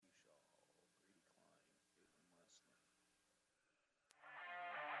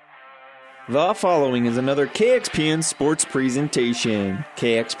The following is another KXPN Sports presentation.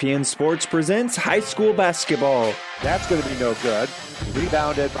 KXPN Sports presents high school basketball. That's going to be no good.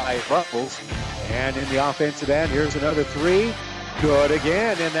 Rebounded by Ruffles. And in the offensive end, here's another three. Good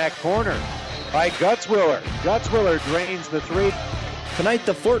again in that corner by Gutzwiller. Gutzwiller drains the three. Tonight,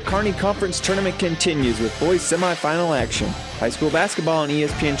 the Fort Kearney Conference Tournament continues with boys semifinal action. High school basketball on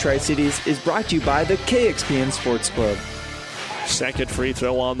ESPN Tri-Cities is brought to you by the KXPN Sports Club. Second free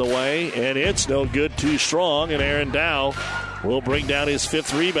throw on the way, and it's no good, too strong, and Aaron Dow will bring down his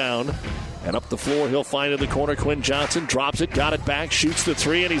fifth rebound. And up the floor, he'll find in the corner Quinn Johnson, drops it, got it back, shoots the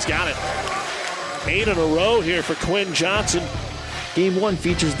three, and he's got it. 8 in a row here for Quinn Johnson. Game 1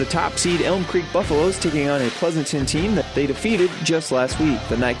 features the top seed Elm Creek Buffaloes taking on a Pleasanton team that they defeated just last week.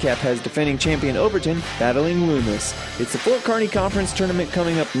 The nightcap has defending champion Overton battling Loomis. It's the Fort Kearney Conference Tournament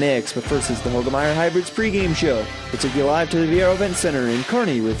coming up next, but first is the Hoegemeyer Hybrids pregame show. We'll take you live to the Viero Event Center in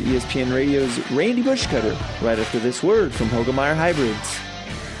Kearney with ESPN Radio's Randy Bushcutter right after this word from Hoegemeyer Hybrids.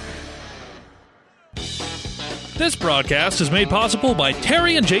 This broadcast is made possible by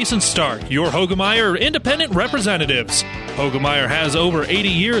Terry and Jason Stark, your Hoegemeyer independent representatives. Hoegemeyer has over 80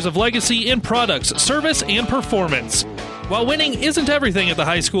 years of legacy in products, service, and performance. While winning isn't everything at the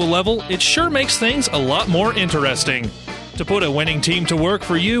high school level, it sure makes things a lot more interesting. To put a winning team to work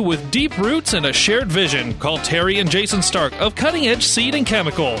for you with deep roots and a shared vision, call Terry and Jason Stark of Cutting Edge Seed and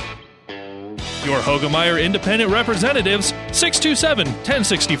Chemical. Your Hoegemeyer independent representatives,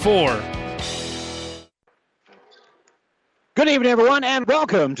 627-1064. Good evening, everyone, and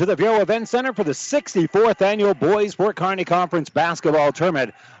welcome to the Viero Event Center for the 64th Annual Boys Fort Kearney Conference Basketball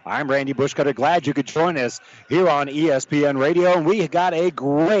Tournament. I'm Randy Bushcutter. Glad you could join us here on ESPN Radio. And we got a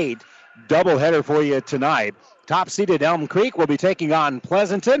great doubleheader for you tonight. Top-seeded Elm Creek will be taking on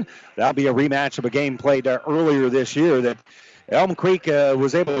Pleasanton. That'll be a rematch of a game played earlier this year that Elm Creek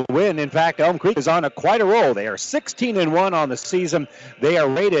was able to win. In fact, Elm Creek is on quite a roll. They are 16-1 on the season. They are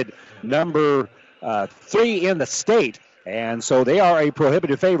rated number 3 in the state. And so they are a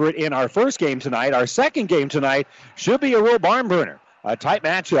prohibitive favorite in our first game tonight. Our second game tonight should be a real barn burner. A tight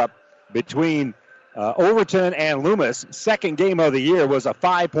matchup between Overton and Loomis. Second game of the year was a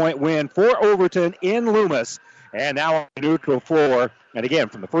 5-point win for Overton in Loomis. And now on the neutral floor. And again,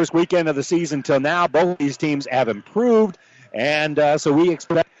 from the first weekend of the season till now, both these teams have improved. And so we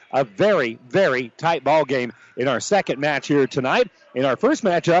expect a very, very tight ball game in our second match here tonight. In our first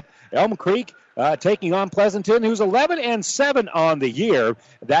matchup, Elm Creek taking on Pleasanton, who's 11-7 on the year.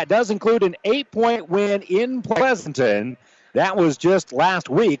 That does include an 8-point win in Pleasanton. That was just last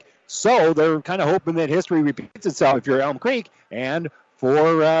week. So they're kind of hoping that history repeats itself if you're Elm Creek. And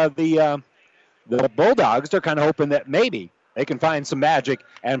for the Bulldogs, they're kind of hoping that maybe they can find some magic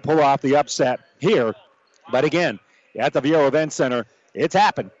and pull off the upset here. But again, at the Viero Event Center, it's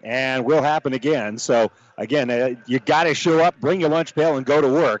happened and will happen again. So again, you got to show up, bring your lunch pail, and go to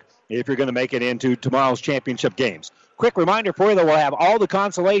work if you're going to make it into tomorrow's championship games. Quick reminder for you that we'll have all the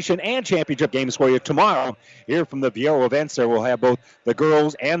consolation and championship games for you tomorrow here from the Viero Event Center. We'll have both the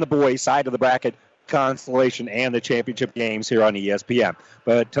girls and the boys side of the bracket, consolation and the championship games here on ESPN.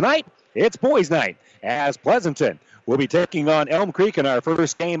 But tonight, it's boys' night as Pleasanton will be taking on Elm Creek in our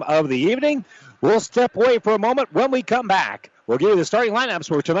first game of the evening. We'll step away for a moment. When we come back, we'll give you the starting lineups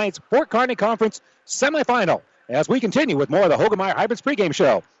for tonight's Fort Kearney Conference semifinal as we continue with more of the Hoegemeyer Hybrids pregame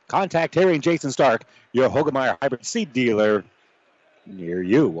show. Contact Terry and Jason Stark, your Hoegemeyer Hybrid seed dealer near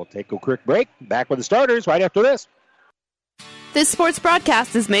you. We'll take a quick break. Back with the starters right after this. This sports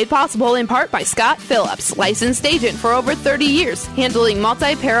broadcast is made possible in part by Scott Phillips, licensed agent for over 30 years, handling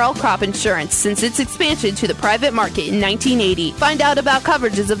multi-peril crop insurance since its expansion to the private market in 1980. Find out about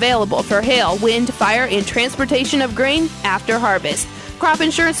coverages available for hail, wind, fire, and transportation of grain after harvest. Crop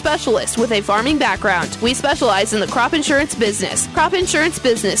insurance specialist with a farming background. We specialize in the crop insurance business. Crop insurance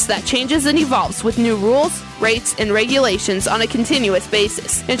business that changes and evolves with new rules, rates, and regulations on a continuous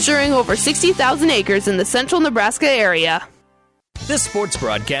basis, insuring over 60,000 acres in the central Nebraska area. This sports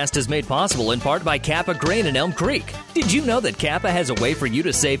broadcast is made possible in part by Kappa Grain in Elm Creek. Did you know that Kappa has a way for you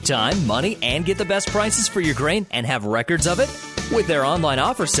to save time, money, and get the best prices for your grain and have records of it? With their online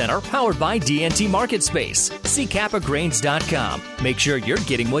offer center powered by DNT Market Space. See kappagrains.com. Make sure you're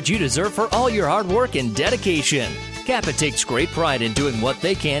getting what you deserve for all your hard work and dedication. Kappa takes great pride in doing what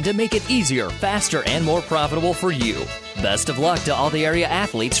they can to make it easier, faster, and more profitable for you. Best of luck to all the area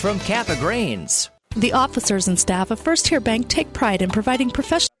athletes from Kappa Grains. The officers and staff of First Tier Bank take pride in providing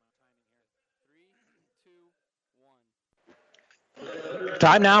professional.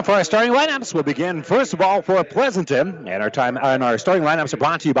 Time now for our starting lineups. We'll begin first of all for Pleasanton, and our starting lineups are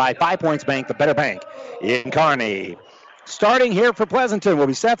brought to you by 5 Points Bank, the better bank in Kearney. Starting here for Pleasanton will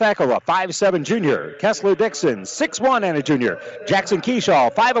be Seth Eckel, a 5'7 junior. Kessler Dixon, 6'1 and a junior. Jackson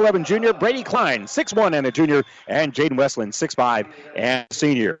Keyshaw, 5'11 junior. Brady Klein, 6'1 and a junior. And Jaden Westland, 6'5 and a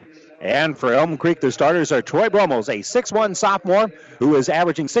senior. And for Elm Creek, the starters are Troy Bromels, a 6'1 sophomore who is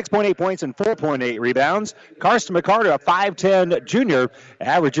averaging 6.8 points and 4.8 rebounds. Karsten McCarter, a 5'10 junior,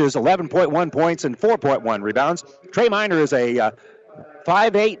 averages 11.1 points and 4.1 rebounds. Trey Miner is a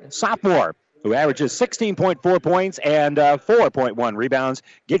 5'8 sophomore who averages 16.4 points and 4.1 rebounds.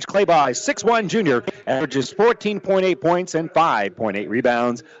 Gage Claybaugh, 6'1 junior, averages 14.8 points and 5.8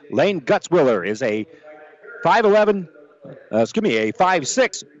 rebounds. Lane Gutzwiller is a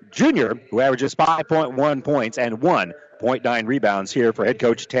 5'6 junior who averages 5.1 points and 1.9 rebounds here for head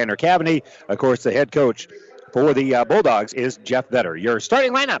coach Tanner Cavaney. Of course, the head coach for the Bulldogs is Jeff Vetter. Your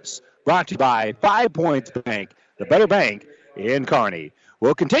starting lineups brought to you by 5 Points Bank, the better bank in Kearney.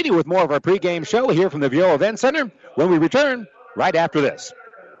 We'll continue with more of our pregame show here from the Bureau Event Center when we return right after this.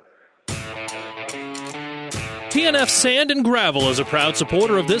 TNF Sand and Gravel is a proud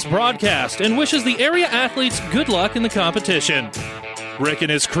supporter of this broadcast and wishes the area athletes good luck in the competition. Rick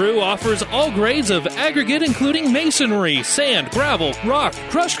and his crew offers all grades of aggregate, including masonry, sand, gravel, rock,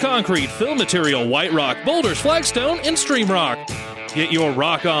 crushed concrete, fill material, white rock, boulders, flagstone, and stream rock. Get your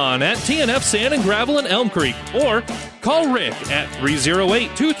rock on at TNF Sand and Gravel in Elm Creek or call Rick at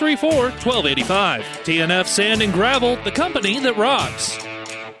 308-234-1285. TNF Sand and Gravel, the company that rocks.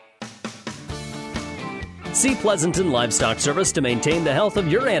 See Pleasanton Livestock Service to maintain the health of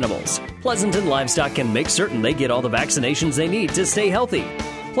your animals. Pleasanton Livestock can make certain they get all the vaccinations they need to stay healthy.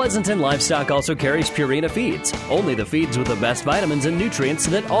 Pleasanton Livestock also carries Purina feeds, only the feeds with the best vitamins and nutrients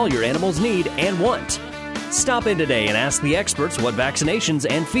that all your animals need and want. Stop in today and ask the experts what vaccinations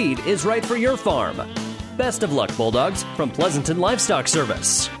and feed is right for your farm. Best of luck, Bulldogs, from Pleasanton Livestock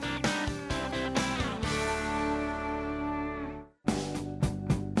Service.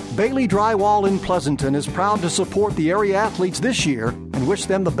 Bailey Drywall in Pleasanton is proud to support the area athletes this year and wish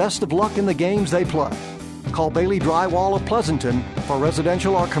them the best of luck in the games they play. Call Bailey Drywall of Pleasanton for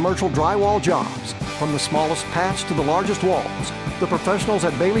residential or commercial drywall jobs. From the smallest patch to the largest walls, the professionals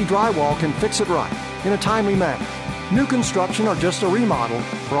at Bailey Drywall can fix it right in a timely manner. New construction or just a remodel,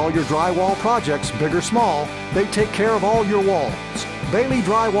 for all your drywall projects, big or small, they take care of all your walls. Bailey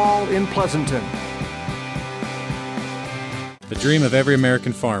Drywall in Pleasanton. The dream of every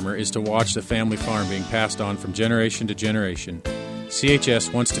American farmer is to watch the family farm being passed on from generation to generation.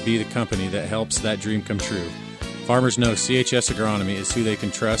 CHS wants to be the company that helps that dream come true. Farmers know CHS Agronomy is who they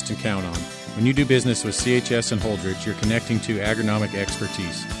can trust and count on. When you do business with CHS and Holdridge, you're connecting to agronomic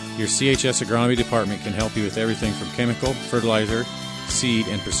expertise. Your CHS Agronomy department can help you with everything from chemical, fertilizer, seed,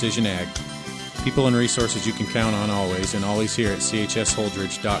 and precision ag. People and resources you can count on always, and always here at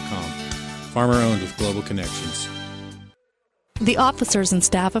chsholdridge.com. Farmer-owned with global connections. The officers and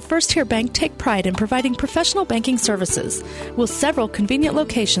staff of First Tier Bank take pride in providing professional banking services with several convenient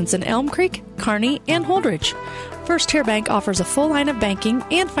locations in Elm Creek, Kearney, and Holdridge. First Tier Bank offers a full line of banking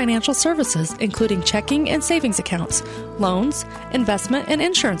and financial services, including checking and savings accounts, loans, investment, and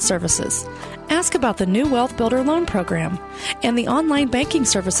insurance services. Ask about the new Wealth Builder loan program and the online banking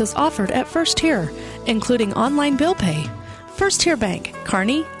services offered at First Tier, including online bill pay. First Tier Bank,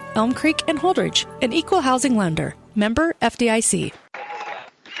 Kearney, Elm Creek, and Holdridge, an equal housing lender. Member FDIC.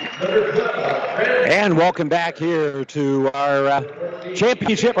 And welcome back here to our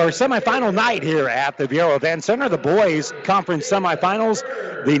championship or semifinal night here at the Bureau Event Center. The boys conference semifinals.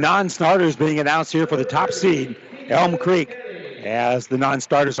 The non-starters being announced here for the top seed, Elm Creek, as the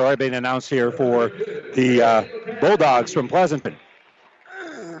non-starters are already being announced here for the Bulldogs from Pleasanton.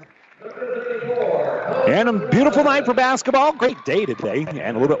 And a beautiful night for basketball. Great day today,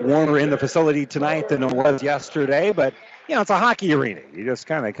 and a little bit warmer in the facility tonight than it was yesterday. But you know, it's a hockey arena. You just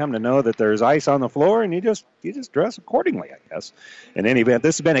kind of come to know that there's ice on the floor, and you just dress accordingly, I guess. In any event,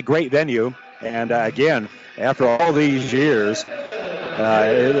 this has been a great venue, and again, after all these years,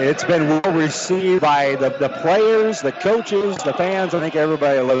 it's been well received by the players, the coaches, the fans. I think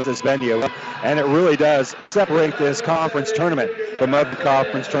everybody loves this venue, and it really does separate this conference tournament from other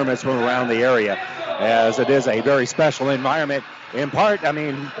conference tournaments from around the area, as it is a very special environment. In part, I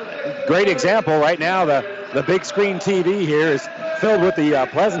mean, great example right now, the big screen TV here is filled with the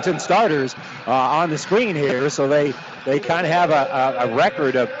Pleasanton starters on the screen here, so they kind of have a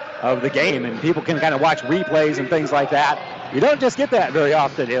record of the game, and people can kind of watch replays and things like that. You don't just get that very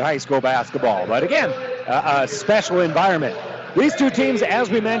often in high school basketball, but again, a special environment. These two teams, as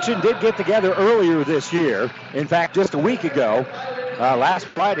we mentioned, did get together earlier this year. In fact, just a week ago, last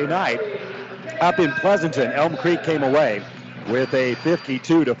Friday night, up in Pleasanton, Elm Creek came away with a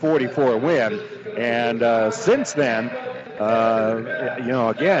 52-44 win. And since then,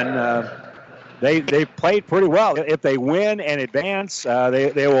 they've played pretty well. If they win and advance,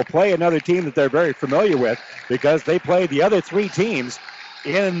 they will play another team that they're very familiar with, because they played the other three teams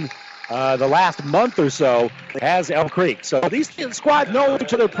in the last month or so as Elm Creek. So these squads know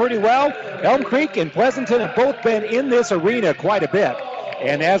each other pretty well. Elm Creek and Pleasanton have both been in this arena quite a bit.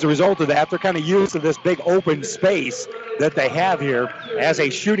 And as a result of that, they're kind of used to this big open space that they have here as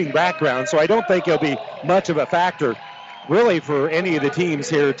a shooting background. So I don't think it'll be much of a factor really for any of the teams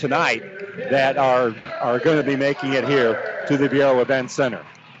here tonight that are going to be making it here to the Viera Event Center.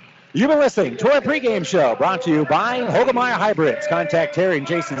 You've been listening to our pregame show brought to you by Hogemeyer Hybrids. Contact Terry and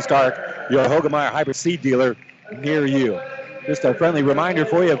Jason Stark, your Hogemeyer Hybrid seed dealer near you. Just a friendly reminder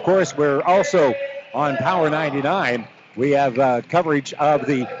for you, of course, we're also on Power 99. We have coverage of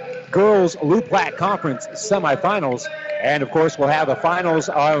the girls Lou Platte Conference semifinals. And, of course, we'll have the finals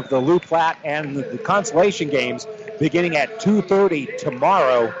of the Lou Platte and the consolation games beginning at 2:30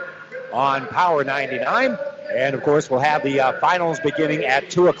 tomorrow on Power 99. And, of course, we'll have the finals beginning at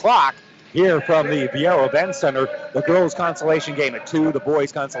 2 o'clock here from the Viera Event Center. The girls' consolation game at 2, the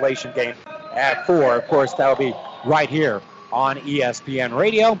boys' consolation game at 4. Of course, that'll be right here on ESPN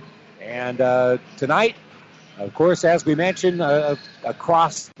Radio. And tonight, of course, as we mentioned,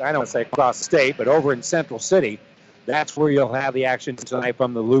 across the state, but over in Central City, that's where you'll have the action tonight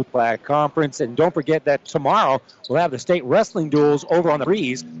from the Lou Platte Conference. And don't forget that tomorrow we'll have the state wrestling duels over on the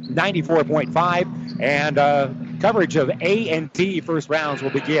Breeze, 94.5. And coverage of A&T first rounds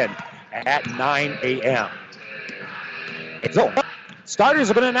will begin at 9 a.m. So, starters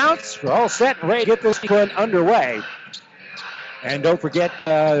have been announced. We're all set and ready to get this one underway. And don't forget,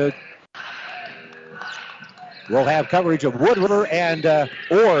 we'll have coverage of Wood River and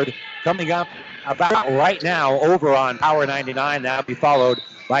Ord coming up about right now over on Power 99. That'll be followed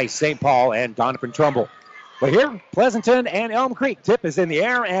by St. Paul and Donovan Trumbull. But here, Pleasanton and Elm Creek. Tip is in the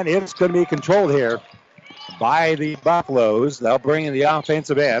air, and it's going to be controlled here by the Buffaloes. They'll bring in the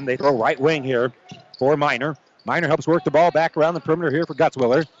offensive end. They throw right wing here for Minor. Minor helps work the ball back around the perimeter here for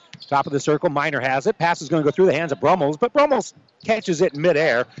Gutzwiller. Top of the circle, Minor has it. Pass is going to go through the hands of Brummels, but Brummels catches it in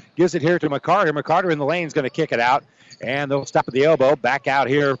midair, gives it here to McCarter. McCarter in the lane is going to kick it out, and they'll stop at the elbow. Back out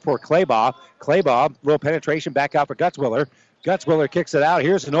here for Claybaugh. Claybaugh, little penetration back out for Gutzwiller. Gutzwiller kicks it out.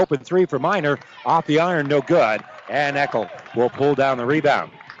 Here's an open three for Minor. Off the iron, no good. And Eckel will pull down the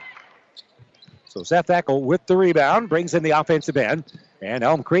rebound. So Seth Eckel with the rebound, brings in the offensive end. And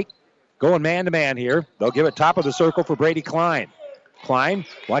Elm Creek going man-to-man here. They'll give it top of the circle for Brady Klein. Klein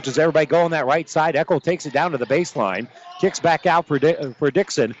watches everybody go on that right side. Eckel takes it down to the baseline. Kicks back out for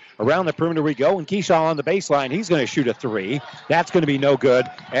Dixon. Around the perimeter we go. And Keyshaw on the baseline. He's going to shoot a three. That's going to be no good.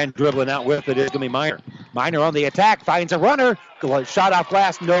 And dribbling out with it is going to be Minor. Minor on the attack. Finds a runner. Shot off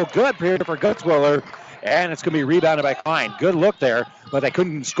glass. No good. Period for Gutzwiller. And it's going to be rebounded by Klein. Good look there. But they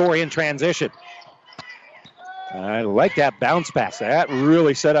couldn't score in transition. I like that bounce pass. That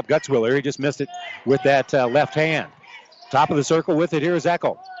really set up Gutzwiller. He just missed it with that left hand. Top of the circle with it here is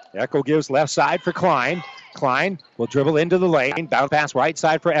Eckel. Eckel gives left side for Klein. Klein will dribble into the lane. Bounce pass right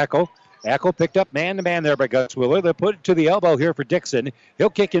side for Eckel. Eckel picked up man-to-man there by Gutzwiller. They'll put it to the elbow here for Dixon. He'll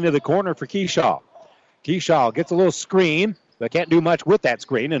kick into the corner for Keyshaw. Keyshaw gets a little screen, but can't do much with that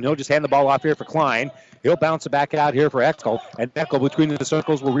screen, and he'll just hand the ball off here for Klein. He'll bounce it back out here for Eckel, and Eckel between the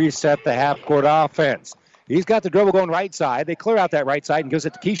circles will reset the half-court offense. He's got the dribble going right side. They clear out that right side and gives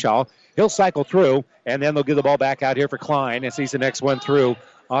it to Keyshaw. He'll cycle through, and then they'll give the ball back out here for Klein as he's the next one through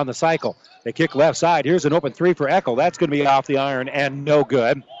on the cycle. They kick left side. Here's an open three for Eckel. That's going to be off the iron and no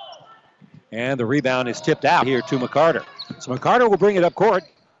good. And the rebound is tipped out here to McCarter. So McCarter will bring it up court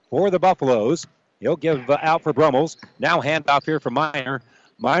for the Buffaloes. He'll give out for Brummels. Now hand off here for Minor.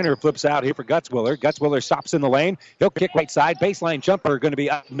 Minor flips out here for Gutzwiller. Gutzwiller stops in the lane. He'll kick right side. Baseline jumper going to be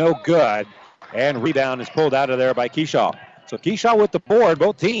up no good. And rebound is pulled out of there by Keyshaw. So Keyshaw with the board.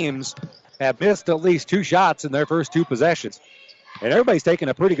 Both teams have missed at least two shots in their first two possessions. And everybody's taking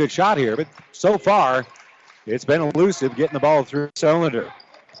a pretty good shot here, but so far it's been elusive getting the ball through the cylinder.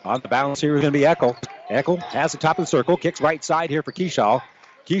 On the bounce here is going to be Eckel. Eckel has the top of the circle, kicks right side here for Keyshaw.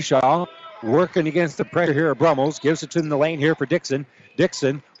 Keyshaw working against the pressure here of Brummels, gives it in the lane here for Dixon.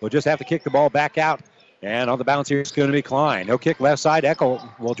 Dixon will just have to kick the ball back out. And on the bounce here is going to be Klein. He'll kick left side.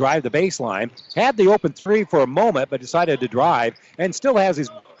 Eckel will drive the baseline. Had the open three for a moment, but decided to drive and still has his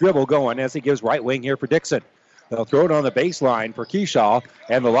dribble going as he gives right wing here for Dixon. They'll throw it on the baseline for Keyshaw,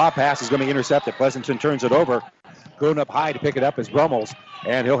 and the lob pass is going to be intercepted. Pleasanton turns it over. Going up high to pick it up is Brummels,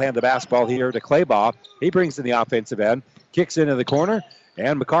 and he'll hand the basketball here to Claybaugh. He brings in the offensive end, kicks into the corner,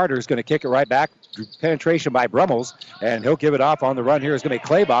 And McCarter is going to kick it right back. Penetration by Brummels, and he'll give it off on the run here. Is going to be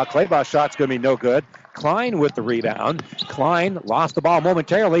Claybaugh. Claybaugh's shot's going to be no good. Klein with the rebound. Klein lost the ball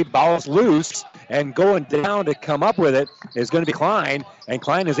momentarily. Ball's loose, and going down to come up with it is going to be Klein, and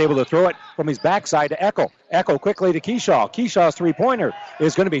Klein is able to throw it from his backside to Eckel. Eckel quickly to Keyshaw. Keyshaw's three-pointer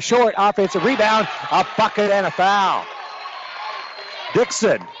is going to be short. Offensive rebound, a bucket, and a foul.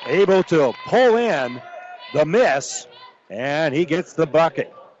 Dixon able to pull in the miss, and he gets the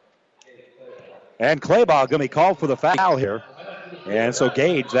bucket. And Claybaugh going to be called for the foul here. And so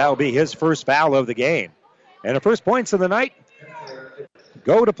Gage, that will be his first foul of the game. And the first points of the night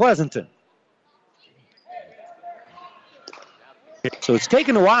go to Pleasanton. So it's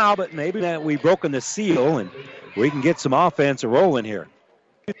taken a while, but maybe that we've broken the seal and we can get some offense rolling here.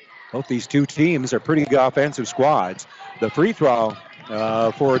 Both these two teams are pretty good offensive squads. The free throw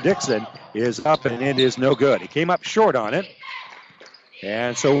for Dixon is up, and it is no good. He came up short on it.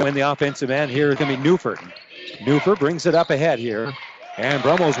 And so when the offensive end here is going to be Newford. Newford brings it up ahead here. And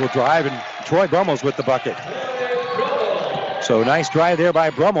Brummels will drive, and Troy Brummels with the bucket. So nice drive there by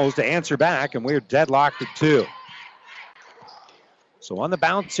Brummels to answer back, and we're deadlocked at 2. So on the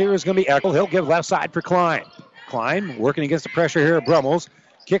bounce here is going to be Eckel. He'll give left side for Klein. Klein working against the pressure here of Brummels.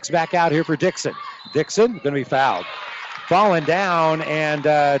 Kicks back out here for Dixon. Dixon going to be fouled. Falling down and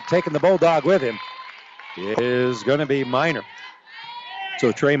taking the Bulldog with him is going to be Minor.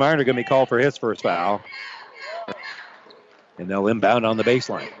 So Trey Minor going to be called for his first foul. And they'll inbound on the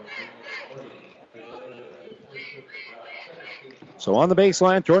baseline. So on the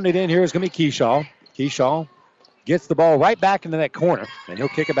baseline, throwing it in here is going to be Keyshaw. Keyshaw gets the ball right back into that corner, and he'll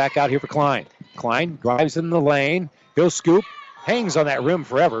kick it back out here for Klein. Klein drives in the lane. He'll scoop, hangs on that rim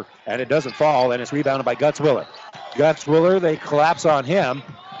forever, and it doesn't fall, and it's rebounded by Gutzwiller. Gutzwiller, they collapse on him,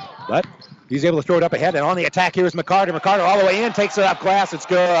 but he's able to throw it up ahead, and on the attack here is McCarter. McCarter all the way in, takes it up glass. It's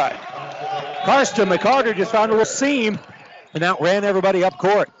good. Karsten McCarter just found a little seam and outran everybody up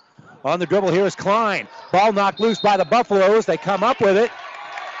court. On the dribble here is Klein. Ball knocked loose by the Buffaloes. They come up with it.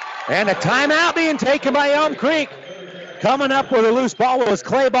 And a timeout being taken by Elm Creek. Coming up with a loose ball was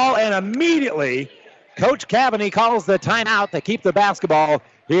Claybaugh, and immediately Coach Cavany calls the timeout to keep the basketball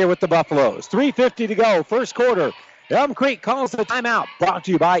here with the Buffaloes. 3:50 to go, first quarter. Elm Creek calls the timeout. Brought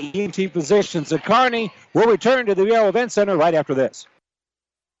to you by EMT Physicians at Kearney. We'll return to the Vero Event Center right after this.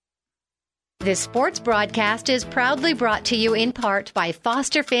 This sports broadcast is proudly brought to you in part by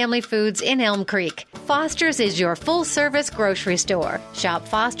Foster Family Foods in Elm Creek. Foster's is your full-service grocery store. Shop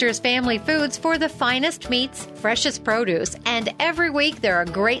Foster's Family Foods for the finest meats, freshest produce, and every week there are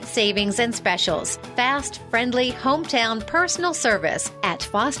great savings and specials. Fast, friendly, hometown personal service. At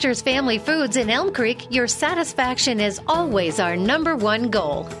Foster's Family Foods in Elm Creek, your satisfaction is always our number one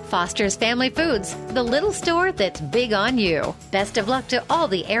goal. Foster's Family Foods, the little store that's big on you. Best of luck to all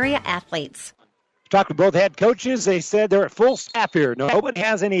the area athletes. Talked with both head coaches. They said they're at full staff here. Nobody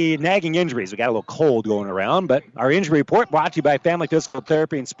has any nagging injuries. We got a little cold going around, but our injury report brought to you by Family Physical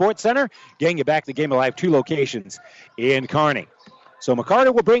Therapy and Sports Center, getting you back to the game of life, 2 locations in Kearney. So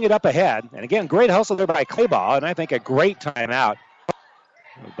McCarter will bring it up ahead. And again, great hustle there by Claybaugh, and I think a great timeout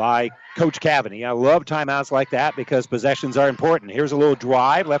by Coach Cavany. I love timeouts like that because possessions are important. Here's a little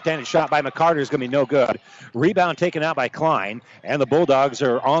drive. Left-handed shot by McCarter is going to be no good. Rebound taken out by Klein, and the Bulldogs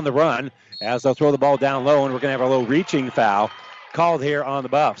are on the run as they'll throw the ball down low, and we're going to have a little reaching foul called here on the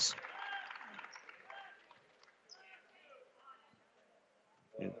Buffs.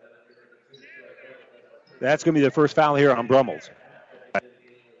 That's going to be the first foul here on Brummels.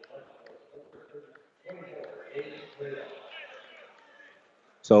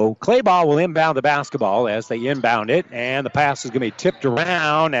 So Claybaugh will inbound the basketball as they inbound it, and the pass is going to be tipped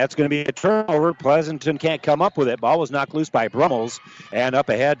around. That's going to be a turnover. Pleasanton can't come up with it. Ball was knocked loose by Brummels, and up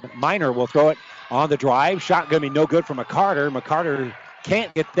ahead, Minor will throw it on the drive. Shot going to be no good from McCarter. McCarter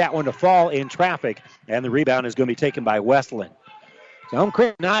can't get that one to fall in traffic, and the rebound is going to be taken by Westland. So Elm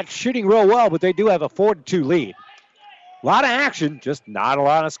Creek not shooting real well, but they do have a 4-2 lead. A lot of action, just not a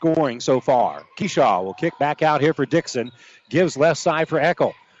lot of scoring so far. Keyshaw will kick back out here for Dixon. Gives left side for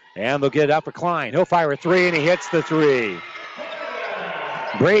Eckel. And they'll get it up for Klein. He'll fire a 3, and he hits the 3.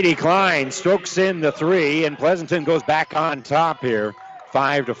 Brady Klein strokes in the 3, and Pleasanton goes back on top here,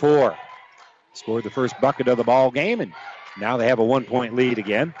 5-4. Scored the first bucket of the ball game, and now they have a 1-point lead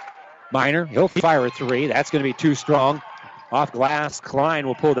again. Minor, he'll fire a 3. That's going to be too strong. Off glass, Klein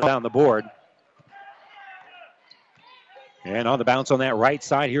will pull it down the board. And on the bounce on that right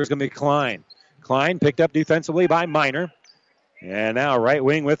side, here's going to be Klein. Klein picked up defensively by Minor. And now right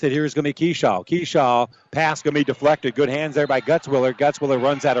wing with it, here's going to be Keyshaw. Keyshaw, pass going to be deflected. Good hands there by Gutzwiller. Gutzwiller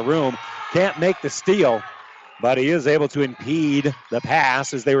runs out of room. Can't make the steal. but he is able to impede the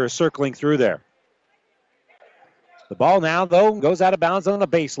pass as they were circling through there. The ball now, though, goes out of bounds on the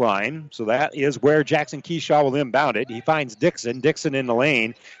baseline, so that is where Jackson Keyshaw will inbound it. He finds Dixon. Dixon in the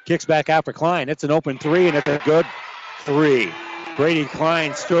lane. Kicks back out for Klein. It's an open three, and it's a good three. Brady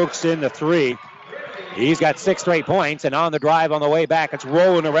Klein strokes in the three. He's got 6 straight points, and on the drive on the way back, it's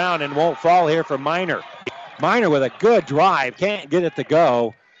rolling around and won't fall here for Miner. Miner with a good drive. Can't get it to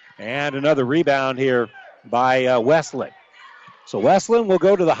go. And another rebound here by Westland. So Westland will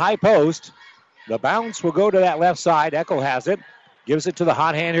go to the high post. The bounce will go to that left side. Eckel has it. Gives it to the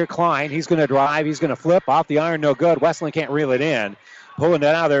hot hand here, Klein. He's going to drive. He's going to flip. Off the iron, no good. Westland can't reel it in. Pulling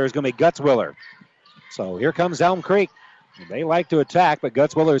it out there is going to be Gutzwiller. So here comes Elm Creek. They like to attack, but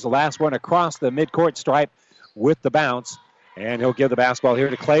Gutzwiller is the last one across the midcourt stripe with the bounce. And he'll give the basketball here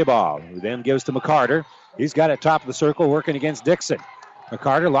to Clayball, who then gives to McCarter. He's got it top of the circle working against Dixon.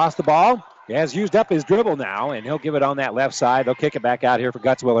 McCarter lost the ball. He has used up his dribble now, and he'll give it on that left side. They'll kick it back out here for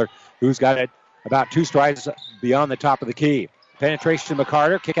Gutzwiller, who's got it about 2 strides beyond the top of the key. Penetration to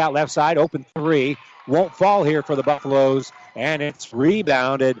McCarter. Kick out left side. Open three. Won't fall here for the Buffaloes. And it's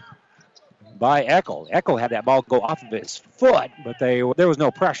rebounded by Eckel. Eckel had that ball go off of his foot, but there was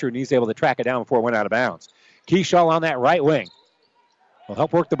no pressure, and he's able to track it down before it went out of bounds. Keyshaw on that right wing. Will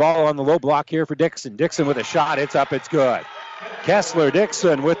help work the ball on the low block here for Dixon. Dixon with a shot. It's up. It's good. Kessler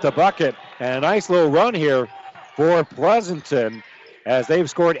Dixon with the bucket. And a nice little run here for Pleasanton as they've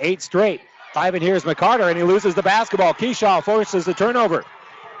scored 8 straight. 5 in here is McCarter, and he loses the basketball. Keyshaw forces the turnover.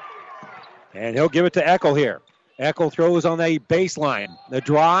 And he'll give it to Eckel here. Eckel throws on the baseline. The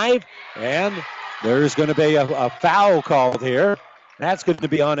drive, and there's going to be a foul called here. That's going to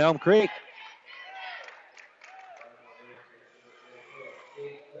be on Elm Creek.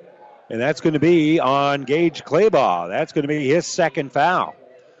 And that's going to be on Gage Claybaugh. That's going to be his second foul.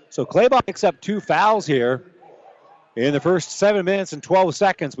 So Claybaugh picks up 2 fouls here in the first 7 minutes and 12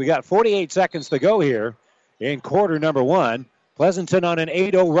 seconds. We got 48 seconds to go here in quarter number 1. Pleasanton on an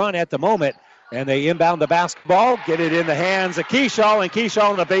 8-0 run at the moment, and they inbound the basketball, get it in the hands of Keyshaw, and Keyshaw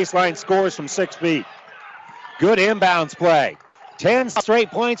on the baseline scores from 6 feet. Good inbounds play. 10 straight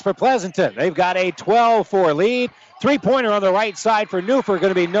points for Pleasanton. They've got a 12-4 lead. 3-pointer on the right side for Newford,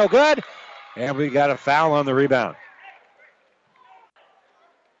 going to be no good, and we got a foul on the rebound.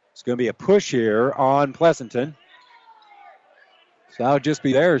 It's going to be a push here on Pleasanton. So that'll just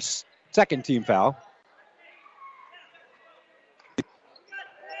be their second team foul.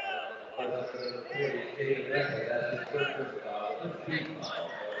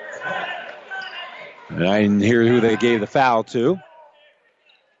 And I didn't hear who they gave the foul to.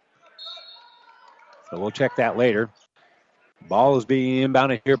 So we'll check that later. Ball is being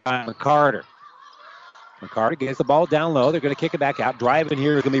inbounded here by McCarter. McCarter gets the ball down low. They're going to kick it back out. Driving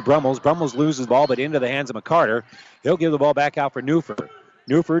here is going to be Brummels. Brummels loses the ball, but into the hands of McCarter. He'll give the ball back out for Newford.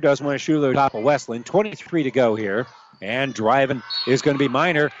 Newford doesn't want to shoot over the top of Westland. 23 to go here. And driving is going to be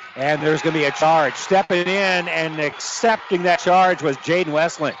Miner. And there's going to be a charge. Stepping in and accepting that charge was Jaden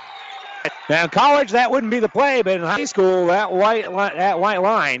Westland. Now in college, that wouldn't be the play, but in high school, that white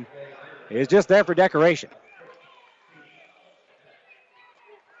line is just there for decoration.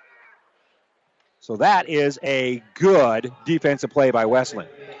 So that is a good defensive play by Westland.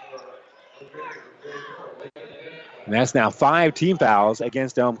 And that's now 5 team fouls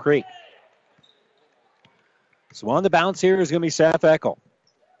against Elm Creek. So on the bounce here is going to be Seth Eckel.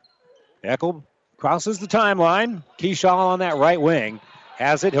 Eckel crosses the timeline. Keyshaw on that right wing.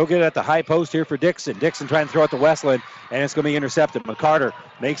 Has it. He'll get it at the high post here for Dixon. Dixon trying to throw it to Westland, and it's going to be intercepted. McCarter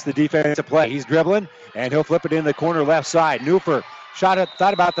makes the defensive play. He's dribbling, and he'll flip it in the corner left side. Newford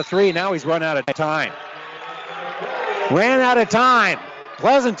thought about the 3. Now he's run out of time. Ran out of time.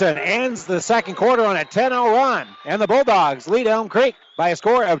 Pleasanton ends the second quarter on a 10-0 run, and the Bulldogs lead Elm Creek by a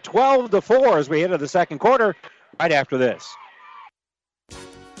score of 12-4 as we head to the second quarter right after this.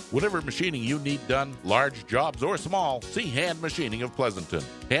 Whatever machining you need done, large jobs or small, see Hand Machining of Pleasanton.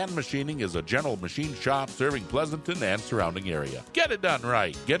 Hand Machining is a general machine shop serving Pleasanton and surrounding area. Get it done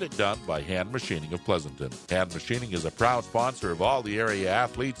right. Get it done by Hand Machining of Pleasanton. Hand Machining is a proud sponsor of all the area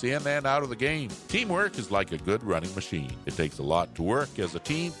athletes in and out of the game. Teamwork is like a good running machine. It takes a lot to work as a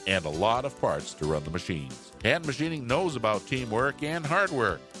team and a lot of parts to run the machines. Hand Machining knows about teamwork and hard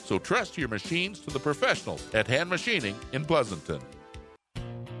work, so trust your machines to the professionals at Hand Machining in Pleasanton.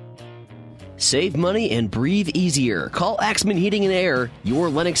 Save money and breathe easier. Call Axman Heating and Air, your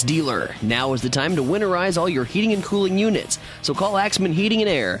Lennox dealer. Now is the time to winterize all your heating and cooling units. So call Axman Heating and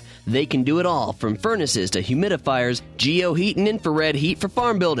Air. They can do it all, from furnaces to humidifiers, geo-heat and infrared heat for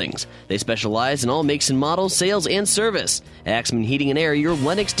farm buildings. They specialize in all makes and models, sales, and service. Axman Heating and Air, your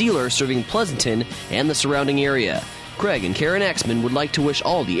Lennox dealer, serving Pleasanton and the surrounding area. Craig and Karen Axman would like to wish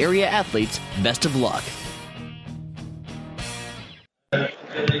all the area athletes best of luck.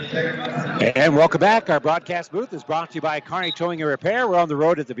 And welcome back. Our broadcast booth is brought to you by Kearney Towing and Repair. We're on the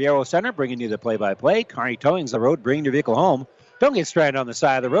road at the Viero Center, bringing you the play-by-play. Kearney Towing's the road, bringing your vehicle home. Don't get stranded on the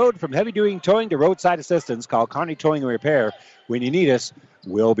side of the road. From heavy-duty towing to roadside assistance, call Kearney Towing and Repair. When you need us,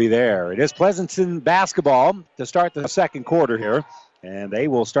 we'll be there. It is Pleasanton basketball to start the second quarter here, and they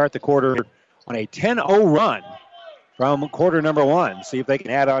will start the quarter on a 10-0 run from quarter number one. See if they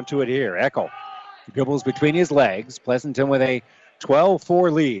can add on to it here. Eckel dribbles between his legs. Pleasanton with a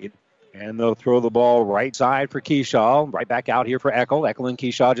 12-4 lead. And they'll throw the ball right side for Keyshaw. Right back out here for Eckel. Eckel and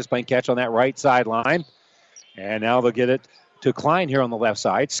Keyshaw just playing catch on that right sideline. And now they'll get it to Klein here on the left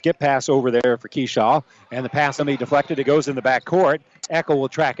side. Skip pass over there for Keyshaw. And the pass will be deflected. It goes in the back court. Eckel will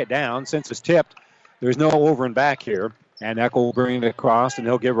track it down. Since it's tipped, there's no over and back here. And Eckel will bring it across, and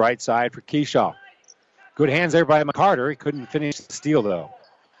he'll give right side for Keyshaw. Good hands there by McCarter. He couldn't finish the steal, though.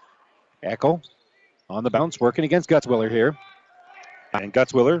 Eckel on the bounce, working against Gutzwiller here. And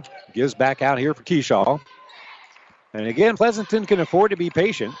Gutzwiller gives back out here for Keyshaw. And again, Pleasanton can afford to be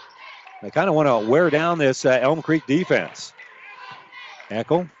patient. They kind of want to wear down this Elm Creek defense.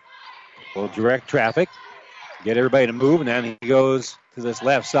 Eckel will direct traffic, get everybody to move, and then he goes to this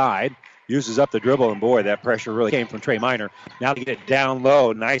left side, uses up the dribble, and boy, that pressure really came from Trey Miner. Now to get it down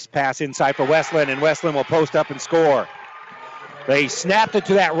low. Nice pass inside for Westland, and Westland will post up and score. They snapped it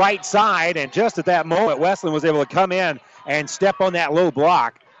to that right side, and just at that moment, Westland was able to come in and step on that low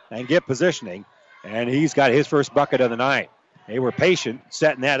block and get positioning. And he's got his first bucket of the night. They were patient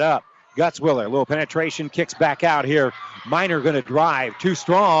setting that up. Gutzwiller, a little penetration, kicks back out here. Miner going to drive, too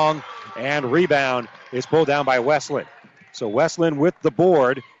strong, and rebound is pulled down by Westland. So Westland with the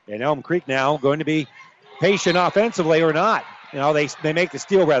board, and Elm Creek now going to be patient offensively or not. You know, they make the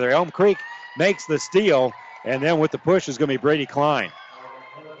steal rather. Elm Creek makes the steal, and then with the push is going to be Brady Klein.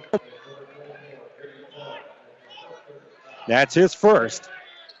 That's his first.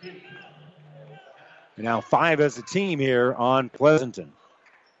 And now 5 as a team here on Pleasanton.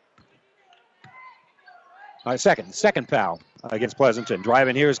 Second foul against Pleasanton.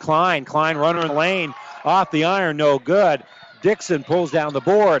 Driving here is Klein. Klein runner in the lane. Off the iron, no good. Dixon pulls down the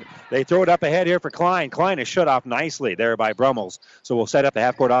board. They throw it up ahead here for Klein. Klein is shut off nicely there by Brummels. So we'll set up the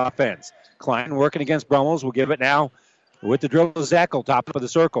half-court offense. Klein working against Brummels. We'll give it now with the dribble. Eckel, top of the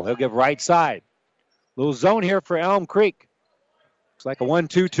circle. He'll give right side. Little zone here for Elm Creek. Looks like a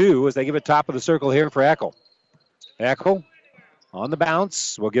 1-2-2 as they give it top of the circle here for Eckel. Eckel on the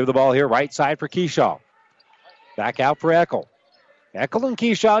bounce. We'll give the ball here right side for Keyshaw. Back out for Eckel. Eckel and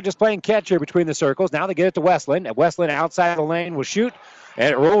Keyshaw just playing catch here between the circles. Now they get it to Westland. And Westland outside the lane will shoot.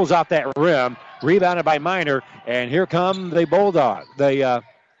 And it rolls off that rim. Rebounded by Miner. And here come the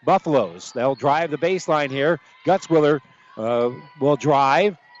Buffaloes. They'll drive the baseline here. Gutzwiller will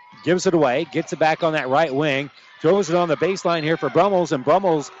drive. Gives it away. Gets it back on that right wing. Throws it on the baseline here for Brummels, and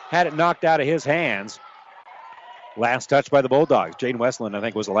Brummels had it knocked out of his hands. Last touch by the Bulldogs. Jaden Westland, I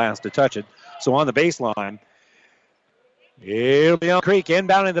think, was the last to touch it. So on the baseline, it'll be Elm Creek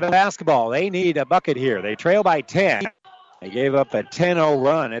inbound into the basketball. They need a bucket here. They trail by 10. They gave up a 10-0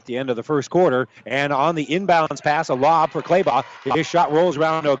 run at the end of the first quarter. And on the inbounds pass, a lob for Claybaugh. His shot rolls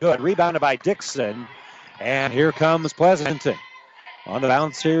around no good. Rebounded by Dixon. And here comes Pleasanton. On the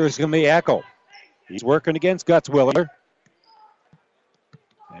bounce here is going to be Eckel. He's working against Gutzwiller.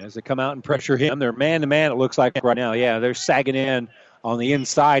 As they come out and pressure him, they're man-to-man, it looks like right now. Yeah, they're sagging in on the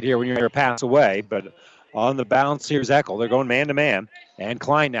inside here when you're a pass away. But on the bounce, here's Eckel. They're going man-to-man. And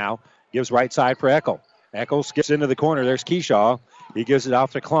Klein now gives right side for Eckel. Eckel skips into the corner. There's Keyshaw. He gives it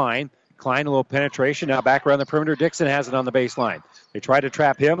off to Klein. Klein, a little penetration. Now back around the perimeter. Dixon has it on the baseline. They try to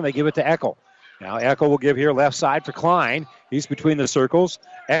trap him, and they give it to Eckel. Now Eckel will give here left side for Klein. He's between the circles.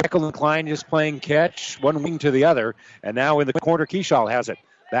 Eckel and Klein just playing catch, one wing to the other. And now in the corner, Keyshaw has it.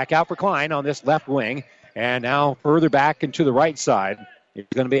 Back out for Klein on this left wing. And now further back into the right side. It's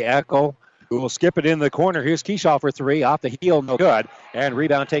going to be Eckel who will skip it in the corner. Here's Keyshaw for three. Off the heel, no good. And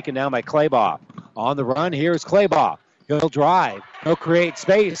rebound taken down by Claybaugh. On the run, here's Claybaugh. He'll drive. He'll create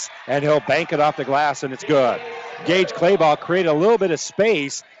space. And he'll bank it off the glass, and it's good. Gage Claybaugh created a little bit of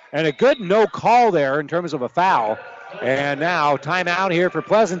space. And a good no call there in terms of a foul. And now timeout here for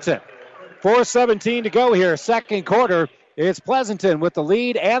Pleasanton. 4:17 to go here. Second quarter. It's Pleasanton with the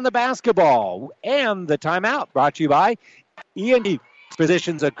lead and the basketball. And the timeout brought to you by E&D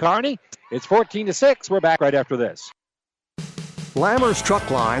Physicians of Kearney. It's 14-6. We're back right after this. Lammers Truck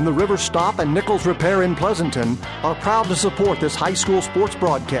Line, the River Stop, and Nichols Repair in Pleasanton are proud to support this high school sports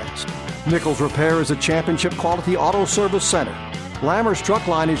broadcast. Nichols Repair is a championship quality auto service center. Lammers Truck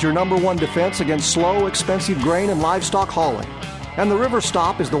Line is your number one defense against slow, expensive grain and livestock hauling. And the River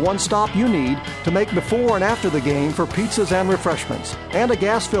Stop is the one stop you need to make before and after the game for pizzas and refreshments, and a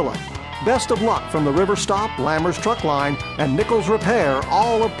gas fill-up. Best of luck from the River Stop, Lammers Truck Line, and Nichols Repair,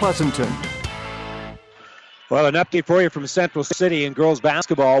 all of Pleasanton. Well, an update for you from Central City in girls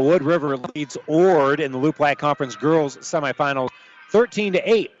basketball. Wood River leads Ord in the Loup Black Conference girls semifinals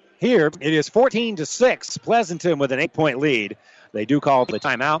 13-8. Here, it is 14-6. Pleasanton with an 8-point lead. They do call the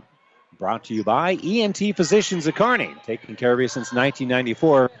timeout. Brought to you by ENT Physicians of Kearney, taking care of you since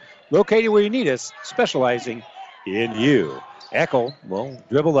 1994. Located where you need us, specializing in you. Eckel will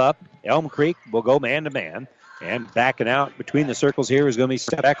dribble up. Elm Creek will go man-to-man. And backing out between the circles here is going to be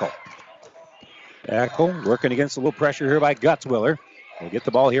Steph Eckel. Eckel working against a little pressure here by Gutzwiller. We'll get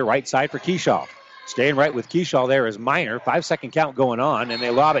the ball here right side for Keyshaw. Staying right with Keyshaw there is Minor. 5-second count going on, and they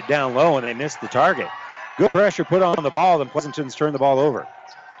lob it down low, and they miss the target. Good pressure put on the ball, and Pleasanton's turned the ball over.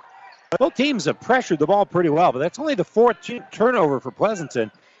 Both teams have pressured the ball pretty well, but that's only the fourth turnover for Pleasanton.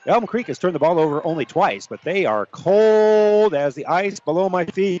 Elm Creek has turned the ball over only twice, but they are cold as the ice below my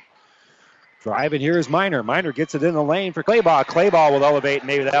feet. Driving here is Minor. Minor gets it in the lane for Claybaugh. Claybaugh will elevate.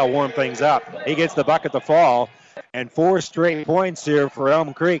 Maybe that'll warm things up. He gets the bucket to fall. And 4 straight points here for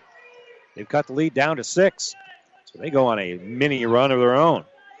Elm Creek. They've cut the lead down to 6. So they go on a mini run of their own.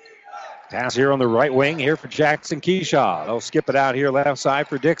 Pass here on the right wing here for Jackson Keyshaw. They'll skip it out here left side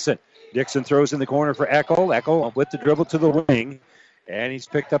for Dixon. Dixon throws in the corner for Eckel. Eckel with the dribble to the wing. And he's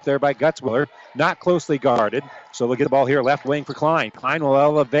picked up there by Gutzwiller. Not closely guarded. So they'll get the ball here left wing for Klein. Klein will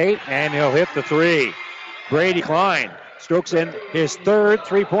elevate, and he'll hit the 3. Brady Klein strokes in his third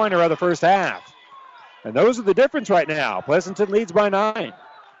three-pointer of the first half. And those are the difference right now. Pleasanton leads by 9.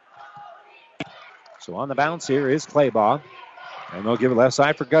 So on the bounce here is Claybaugh. And they'll give it left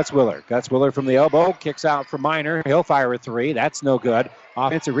side for Gutzwiller. Gutzwiller from the elbow, kicks out for Minor. He'll fire a 3. That's no good.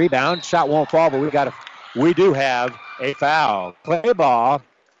 Offensive rebound. Shot won't fall, but we do have a foul. Claybaugh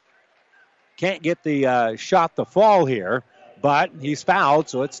can't get the shot to fall here, but he's fouled,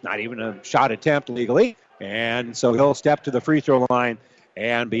 so it's not even a shot attempt legally. And so he'll step to the free throw line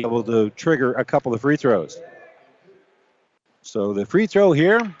and be able to trigger a couple of free throws. So the free throw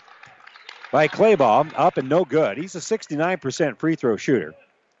here by Claybaugh, up and no good. He's a 69% free throw shooter.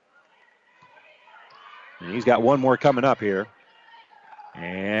 And he's got one more coming up here.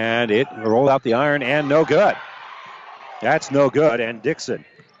 And it rolled out the iron and no good. That's no good, and Dixon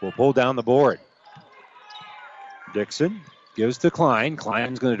will pull down the board. Dixon gives to Klein.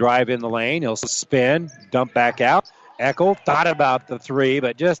 Klein's going to drive in the lane. He'll spin, dump back out. Eckel thought about the 3,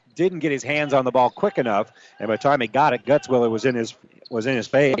 but just didn't get his hands on the ball quick enough. And by the time he got it, Gutzwiller was in his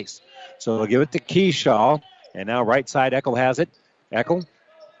face. So they'll give it to Keyshaw. And now right side, Eckel has it. Eckel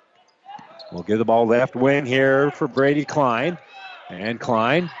will give the ball left wing here for Brady Klein. And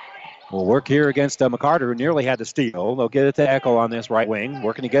Klein will work here against McCarter, who nearly had to steal. They'll get it to Eckel on this right wing,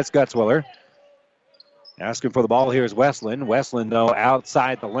 working against Gutzwiller. Asking for the ball here is Westland. Westland, though,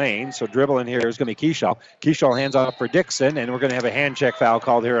 outside the lane. So dribbling here is going to be Keyshaw. Keyshaw hands off for Dixon, and we're going to have a hand check foul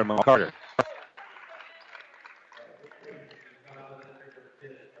called here on McCarter.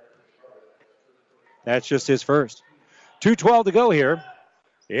 That's just his first. 2:12 to go here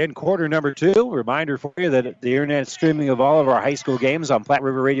in quarter number 2. Reminder for you that the internet streaming of all of our high school games on Platte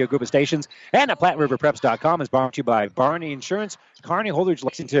River Radio Group of Stations and at PlatteRiverPreps.com is brought to you by Barney Insurance, Kearney, Holdridge,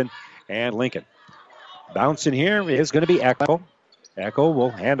 Lexington, and Lincoln. Bouncing here is going to be Eckel. Eckel will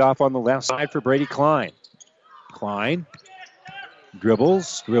hand off on the left side for Brady Klein. Klein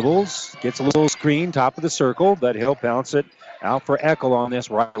dribbles, gets a little screen, top of the circle, but he'll bounce it out for Eckel on this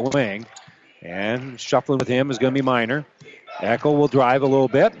right wing. And shuffling with him is going to be Minor. Eckel will drive a little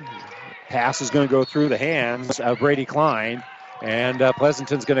bit. Pass is going to go through the hands of Brady Klein. And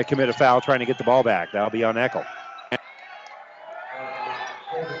Pleasanton's going to commit a foul trying to get the ball back. That'll be on Eckel.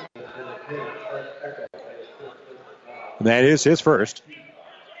 And that is his first.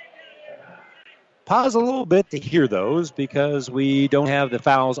 Pause a little bit to hear those because we don't have the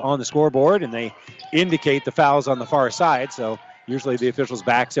fouls on the scoreboard and they indicate the fouls on the far side. So usually the official's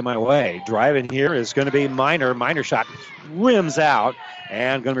back's in my way. Driving here is going to be Minor. Minor shot rims out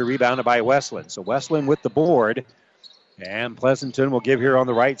and going to be rebounded by Westland. So Westland with the board. And Pleasanton will give here on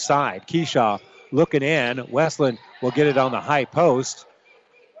the right side. Keyshaw looking in. Westland will get it on the high post.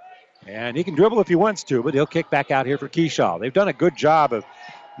 And he can dribble if he wants to, but he'll kick back out here for Keyshaw. They've done a good job of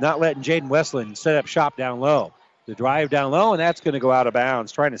not letting Jaden Westland set up shop down low. The drive down low, and that's going to go out of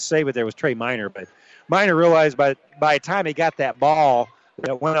bounds. Trying to save it there was Trey Miner, but Miner realized by the time he got that ball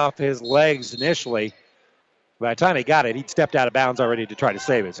that went off his legs initially, by the time he got it, he'd stepped out of bounds already to try to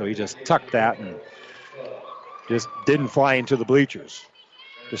save it. So he just tucked that and just didn't fly into the bleachers.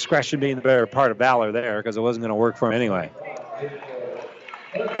 Discretion being the better part of valor there because it wasn't going to work for him anyway.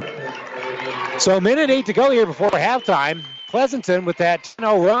 So minute 8 to go here before halftime. Pleasanton with that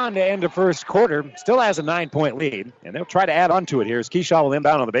 10-0 run to end the first quarter still has a 9-point lead, and they'll try to add on to it here as Keyshaw will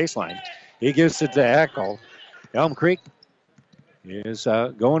inbound on the baseline. He gives it to Eckel. Elm Creek is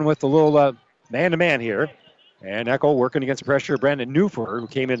going with a little man-to-man here, and Eckel working against the pressure of Brandon Newford, who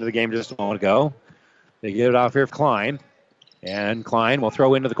came into the game just a moment ago. They get it off here for Klein, and Klein will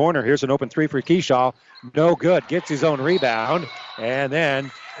throw into the corner. Here's an open three for Keyshaw. No good. Gets his own rebound, and then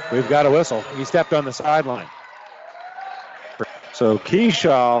we've got a whistle. He stepped on the sideline. So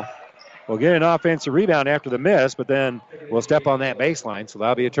Keyshaw will get an offensive rebound after the miss, but then will step on that baseline, so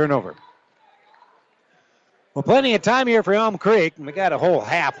that'll be a turnover. Well, plenty of time here for Elm Creek. We got a whole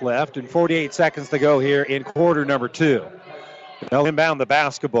half left and 48 seconds to go here in quarter number 2. They'll inbound the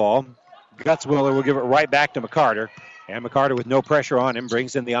basketball. Gutzwiller will give it right back to McCarter. And McCarter, with no pressure on him,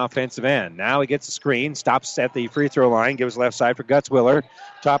 brings in the offensive end. Now he gets a screen, stops at the free throw line, gives left side for Gutzwiller.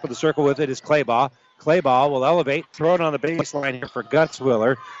 Top of the circle with it is Claybaugh. Claybaugh will elevate, throw it on the baseline here for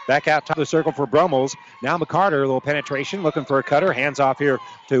Gutzwiller. Back out top of the circle for Brummels. Now McCarter, a little penetration, looking for a cutter. Hands off here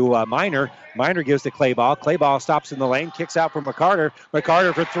to Miner. Miner gives to Claybaugh. Claybaugh stops in the lane, kicks out for McCarter.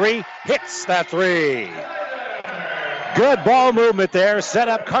 McCarter for three, hits that three. Good ball movement there. Set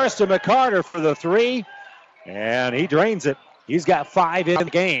up Karsten McCarter for the three. And he drains it. He's got 5 in the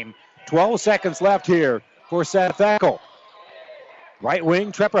game. 12 seconds left here for Seth Eckel. Right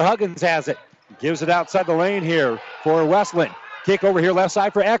wing, Trepper Huggins has it. Gives it outside the lane here for Westland. Kick over here left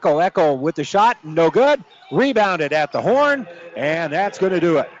side for Eckel. Eckel with the shot, no good. Rebounded at the horn, and that's going to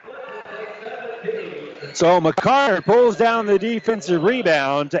do it. So McCarter pulls down the defensive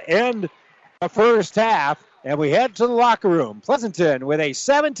rebound to end the first half, and we head to the locker room. Pleasanton with a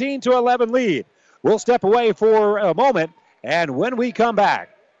 17-11 lead. We'll step away for a moment, and when we come back,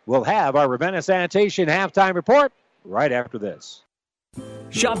 we'll have our Ravenna Sanitation halftime report right after this.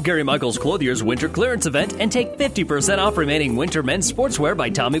 Shop Gary Michaels Clothier's winter clearance event and take 50% off remaining winter men's sportswear by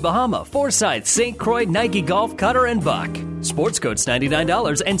Tommy Bahama, Forsyth, St. Croix, Nike Golf, Cutter, and Buck. Sports coats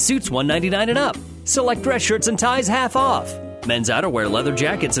 $99 and suits $199 and up. Select dress shirts and ties half off. Men's outerwear, leather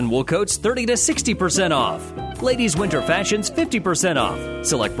jackets, and wool coats 30 to 60% off. Ladies' winter fashions 50% off.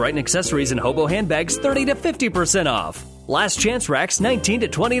 Select Brighton accessories and hobo handbags 30 to 50% off. Last chance racks $19 to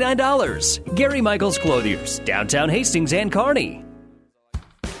 $29. Gary Michaels Clothiers, downtown Hastings and Kearney.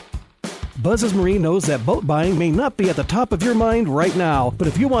 Buzz's Marine knows that boat buying may not be at the top of your mind right now, but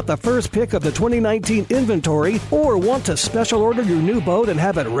if you want the first pick of the 2019 inventory or want to special order your new boat and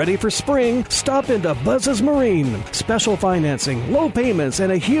have it ready for spring, stop into Buzz's Marine. Special financing, low payments,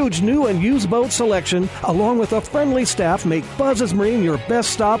 and a huge new and used boat selection, along with a friendly staff, make Buzz's Marine your best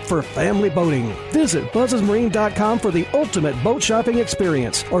stop for family boating. Visit buzzesmarine.com for the ultimate boat shopping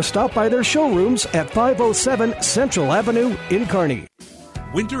experience, or stop by their showrooms at 507 Central Avenue in Kearney.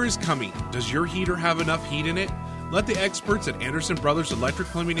 Winter is coming. Does your heater have enough heat in it? Let the experts at Anderson Brothers Electric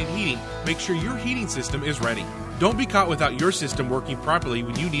Plumbing and Heating make sure your heating system is ready. Don't be caught without your system working properly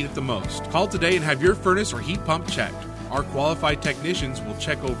when you need it the most. Call today and have your furnace or heat pump checked. Our qualified technicians will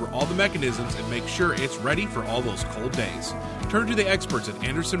check over all the mechanisms and make sure it's ready for all those cold days. Turn to the experts at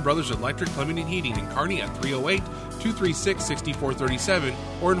Anderson Brothers Electric Plumbing and Heating in Kearney at 308-236-6437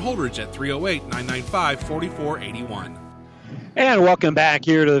 or in Holdridge at 308-995-4481. And welcome back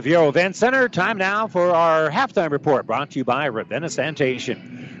here to the Vero Event Center. Time now for our halftime report, brought to you by Ravenna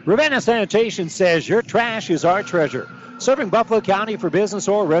Sanitation. Ravenna Sanitation says your trash is our treasure, serving Buffalo County for business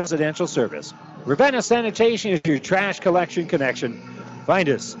or residential service. Ravenna Sanitation is your trash collection connection. Find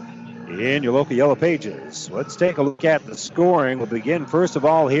us in your local Yellow Pages. Let's take a look at the scoring. We'll begin first of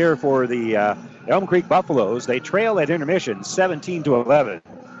all here for the Elm Creek Buffaloes. They trail at intermission 17-11,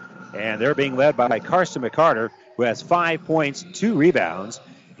 and they're being led by Karsten McCarter, who has 5 points, 2 rebounds.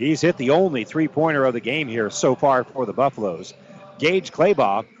 He's hit the only three-pointer of the game here so far for the Buffaloes. Gage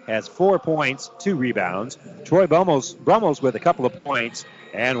Claybaugh has 4 points, 2 rebounds. Troy Brummels with a couple of points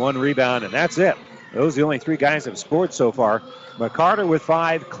and 1 rebound, and that's it. Those are the only 3 guys that have scored so far. McCarter with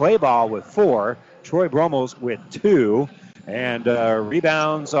 5, Claybaugh with 4, Troy Brummels with 2, and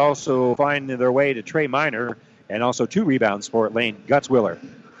rebounds also finding their way to Trey Miner, and also 2 rebounds for Lane Gutzwiller.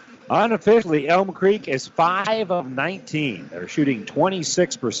 Unofficially, Elm Creek is 5 of 19. They're shooting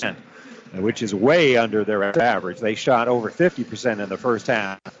 26% which is way under their average. They shot over 50% in the first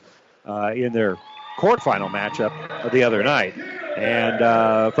half in their quarterfinal matchup the other night.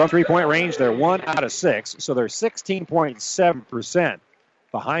 And from three-point range, they're 1 out of 6, so they're 16.7%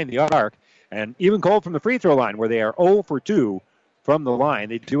 behind the arc. And even cold from the free throw line, where they are 0 for 2 from the line.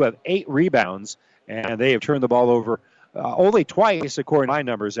 They do have 8 rebounds, and they have turned the ball over only twice, according to my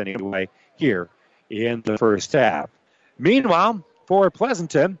numbers anyway, here in the first half. Meanwhile, for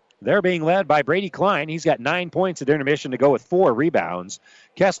Pleasanton, they're being led by Brady Klein. He's got 9 points at intermission to go with 4 rebounds.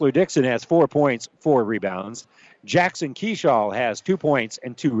 Kessler Dixon has 4 points, 4 rebounds. Jackson Keyshaw has 2 points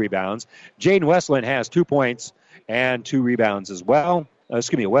and 2 rebounds. Jaden Westland has 2 points and 2 rebounds as well.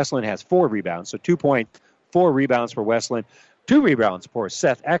 Westland has 4 rebounds, so 2 points, 4 rebounds for Westland. 2 rebounds for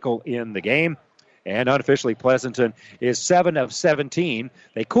Seth Eckel in the game. And unofficially, Pleasanton is 7 of 17.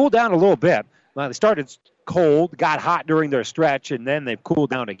 They cooled down a little bit. They started cold, got hot during their stretch, and then they've cooled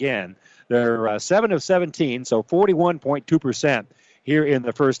down again. They're 7 of 17, so 41.2% here in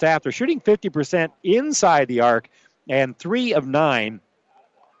the first half. They're shooting 50% inside the arc and 3 of 9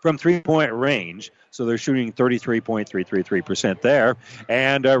 from three-point range. So they're shooting 33.333% there.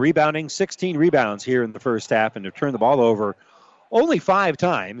 And rebounding, 16 rebounds here in the first half, and to turn the ball over only 5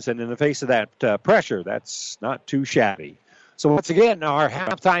 times. And in the face of that pressure, that's not too shabby. So once again, our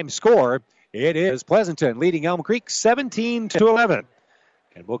halftime score, it is Pleasanton leading Elm Creek 17-11.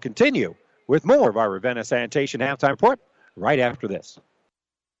 And we'll continue with more of our Ravenna Sanitation halftime report right after this.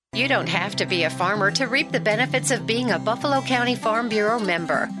 You don't have to be a farmer to reap the benefits of being a Buffalo County Farm Bureau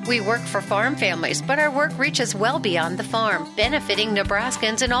member. We work for farm families, but our work reaches well beyond the farm, benefiting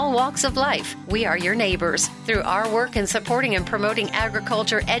Nebraskans in all walks of life. We are your neighbors. Through our work in supporting and promoting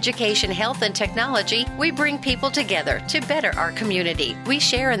agriculture, education, health, and technology, we bring people together to better our community. We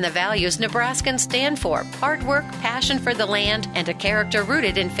share in the values Nebraskans stand for: hard work, passion for the land, and a character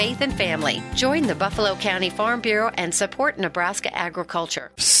rooted in faith and family. Join the Buffalo County Farm Bureau and support Nebraska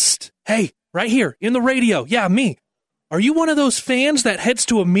agriculture. Hey, right here, in the radio. Yeah, me. Are you one of those fans that heads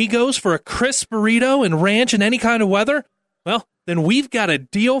to Amigos for a crisp burrito and ranch in any kind of weather? Well, then we've got a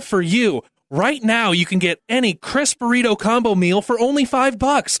deal for you. Right now, you can get any crisp burrito combo meal for only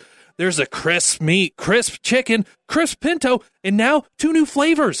 $5. There's a crisp meat, crisp chicken, crisp pinto, and now 2 new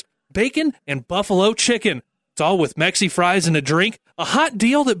flavors, bacon and buffalo chicken. It's all with Mexi fries and a drink, a hot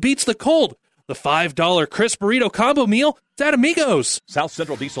deal that beats the cold. The $5 crisp burrito combo meal, it's at Amigos. South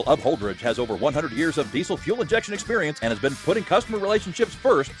Central Diesel of Holdridge has over 100 years of diesel fuel injection experience and has been putting customer relationships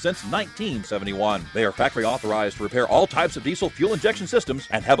first since 1971. They are factory authorized to repair all types of diesel fuel injection systems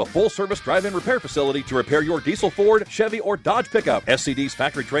and have a full-service drive-in repair facility to repair your diesel Ford, Chevy, or Dodge pickup. SCD's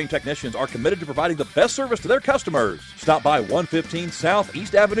factory-trained technicians are committed to providing the best service to their customers. Stop by 115 South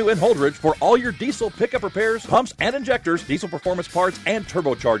East Avenue in Holdridge for all your diesel pickup repairs, pumps and injectors, diesel performance parts, and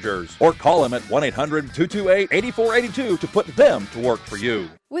turbochargers. Or call them at 1-800-228-8482 to put them to work for you.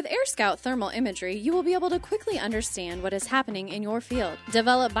 With Air Scout Thermal Imagery, you will be able to quickly understand what is happening in your field.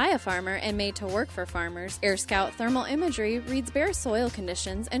 Developed by a farmer and made to work for farmers, Air Scout Thermal Imagery reads bare soil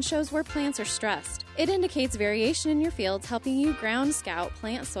conditions and shows where plants are stressed. It indicates variation in your fields, helping you ground scout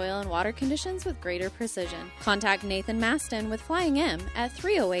plant soil and water conditions with greater precision. Contact Nathan Maston with Flying M at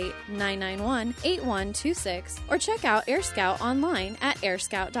 308-991-8126 or check out Air Scout online at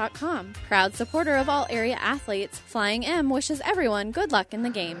airscout.com. Proud supporter of all area athletes, Flying M wishes everyone good luck in the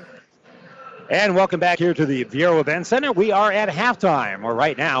game. And welcome back here to the Viero Event Center. We are at halftime, or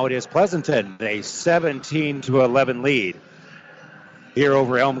right now it is Pleasanton, a 17-11 lead here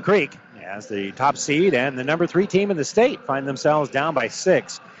over Elm Creek, as the top seed and the number 3 team in the state find themselves down by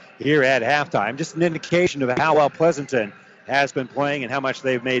 6 here at halftime. Just an indication of how well Pleasanton has been playing and how much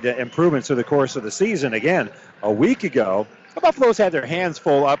they've made improvements through the course of the season. Again, a week ago, the Buffaloes had their hands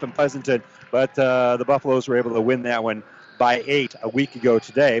full up in Pleasanton, but the Buffaloes were able to win that one by 8 a week ago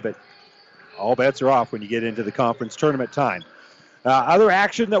today, but all bets are off when you get into the conference tournament time. Other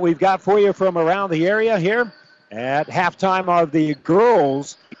action that we've got for you from around the area here at halftime of the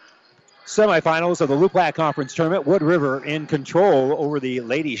girls' semifinals of the Luplac Conference Tournament. Wood River in control over the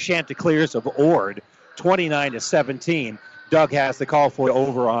Lady Chanticleers of Ord, 29-17. Doug has the call for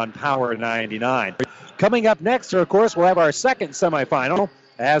over on Power 99. Coming up next, of course, we'll have our second semifinal,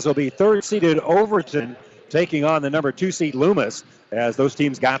 as will be third-seeded Overton taking on the number 2 seed Loomis, as those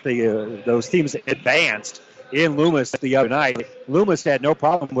teams got those teams advanced in Loomis the other night. Loomis had no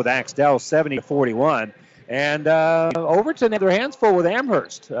problem with Axtell, 70-41, and Overton had their hands full with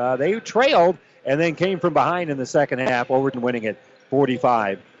Amherst. They trailed and then came from behind in the second half. Overton winning it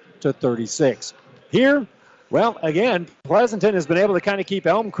 45-36. Here, well, again, Pleasanton has been able to kind of keep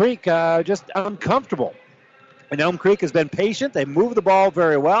Elm Creek just uncomfortable, and Elm Creek has been patient. They move the ball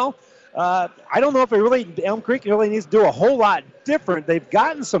very well. I don't know if Elm Creek really needs to do a whole lot different. They've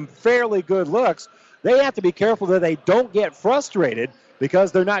gotten some fairly good looks. They have to be careful that they don't get frustrated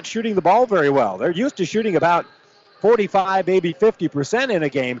because they're not shooting the ball very well. They're used to shooting about 45, maybe 50% in a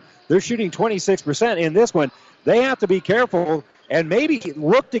game. They're shooting 26% in this one. They have to be careful and maybe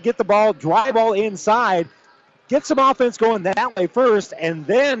look to get the ball, drive ball inside, get some offense going that way first, and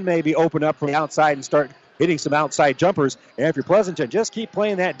then maybe open up from the outside and start hitting some outside jumpers. And if you're Pleasanton, just keep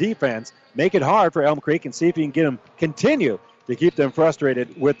playing that defense. Make it hard for Elm Creek and see if you can get them, continue to keep them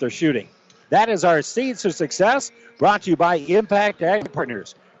frustrated with their shooting. That is our Seeds to Success, brought to you by Impact Ag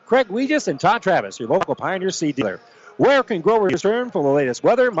Partners. Craig Weegis and Todd Travis, your local Pioneer seed dealer. Where can growers turn for the latest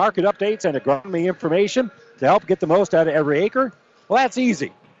weather, market updates, and agronomy information to help get the most out of every acre? Well, that's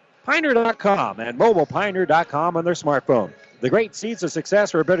easy. Pioneer.com and mobilepioneer.com on their smartphone. The great Seeds of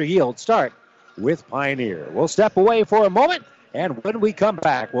Success for a better yield start with Pioneer. We'll step away for a moment, and when we come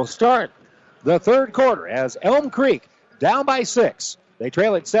back, we'll start the third quarter as Elm Creek down by 6. They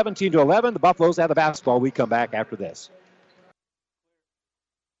trail at 17-11. The Buffaloes have the basketball. We come back after this.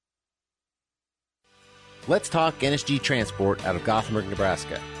 Let's talk NSG Transport out of Gothenburg,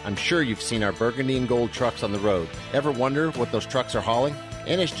 Nebraska. I'm sure you've seen our burgundy and gold trucks on the road. Ever wonder what those trucks are hauling?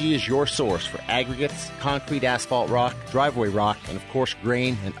 NSG is your source for aggregates, concrete, asphalt rock, driveway rock, and of course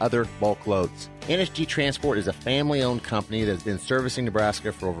grain and other bulk loads. NSG Transport is a family-owned company that has been servicing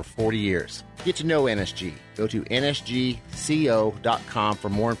Nebraska for over 40 years. Get to know NSG. Go to nsgco.com for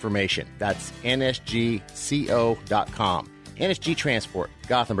more information. That's nsgco.com. NSG Transport,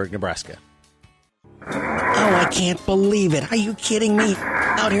 Gothenburg, Nebraska. Oh, I can't believe it. Are you kidding me?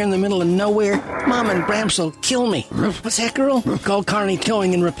 Out here in the middle of nowhere, Mom and Bramps will kill me. What's that, girl? Call Carney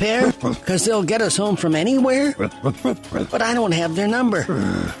Towing and Repair? Because they'll get us home from anywhere? But I don't have their number.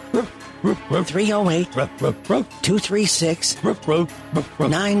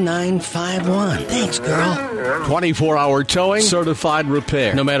 308-236-9951. Thanks, girl. 24-hour towing, certified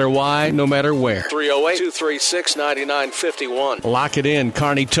repair. No matter why, no matter where. 308-236-9951. Lock it in,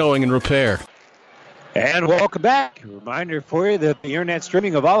 Carney Towing and Repair. And welcome back. A reminder for you that the internet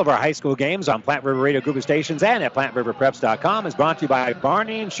streaming of all of our high school games on Platte River Radio Group of Stations and at PlatteRiverPreps.com is brought to you by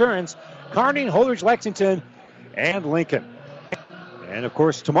Barney Insurance, Kearney, Holdridge, Lexington, and Lincoln. And, of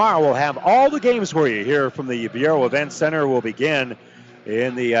course, tomorrow we'll have all the games for you here from the Viero Event Center. Will begin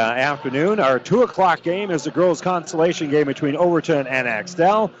in the afternoon. Our 2 o'clock game is the girls' consolation game between Overton and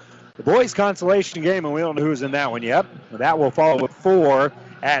Axtell. The boys' consolation game, and we don't know who's in that one yet. That will follow at 4.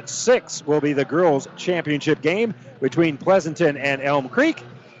 At 6 will be the girls' championship game between Pleasanton and Elm Creek.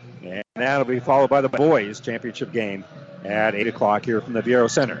 And that'll be followed by the boys' championship game at 8 o'clock here from the Viero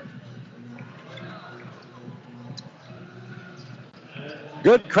Center.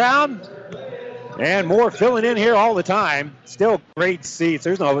 Good crowd. And more filling in here all the time. Still great seats.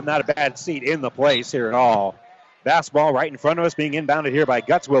 There's not a bad seat in the place here at all. Basketball right in front of us being inbounded here by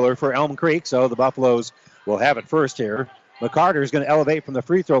Gutzwiller for Elm Creek. So the Buffaloes will have it first here. McCarter is going to elevate from the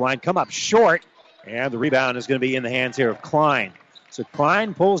free throw line, come up short, and the rebound is going to be in the hands here of Klein. So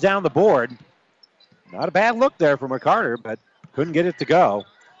Klein pulls down the board. Not a bad look there for McCarter, but couldn't get it to go.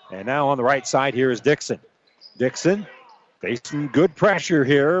 And now on the right side here is Dixon. Dixon facing good pressure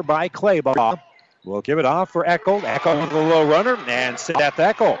here by Claybaugh. We'll give it off for Eckel. Eckel with a low runner, and Seth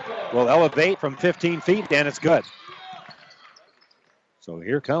Eckel will elevate from 15 feet, and it's good. So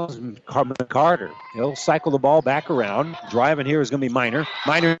here comes McCarter. He'll cycle the ball back around. Driving here is going to be Minor.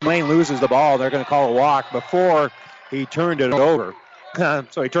 Minor Lane loses the ball. They're going to call a walk before he turned it over.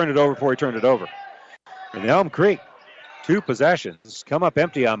 So he turned it over before he turned it over. And Elm Creek, 2 possessions. Come up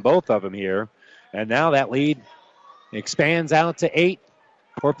empty on both of them here. And now that lead expands out to 8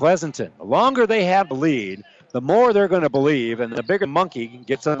 for Pleasanton. The longer they have the lead, the more they're going to believe, and the bigger monkey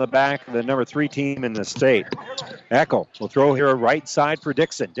gets on the back of the number 3 team in the state. Eckel will throw here right side for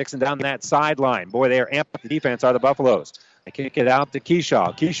Dixon. Dixon down that sideline. Boy, they are amping the defense are the Buffaloes. They kick it out to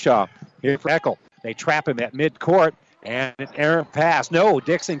Keyshaw. Keyshaw here for Eckel. They trap him at midcourt, and an errant pass. No,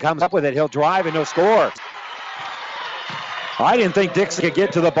 Dixon comes up with it. He'll drive and he'll score. I didn't think Dixon could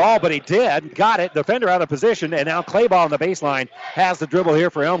get to the ball, but he did. Got it. Defender out of position, and now Claybaugh on the baseline has the dribble here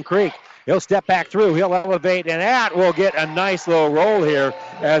for Elm Creek. He'll step back through. He'll elevate, and that will get a nice little roll here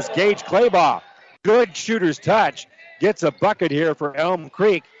as Gage Claybaugh, good shooter's touch, gets a bucket here for Elm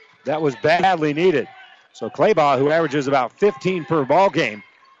Creek. That was badly needed. So Claybaugh, who averages about 15 per ball game,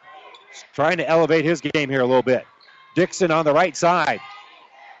 is trying to elevate his game here a little bit. Dixon on the right side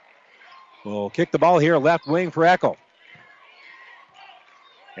will kick the ball here, left wing for Eckel.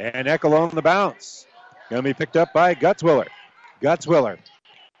 And Eckel on the bounce. Going to be picked up by Gutzwiller. Gutzwiller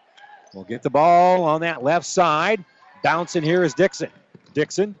will get the ball on that left side. Bouncing here is Dixon.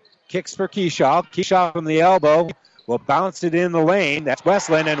 Dixon kicks for Keyshaw. Keyshaw from the elbow will bounce it in the lane. That's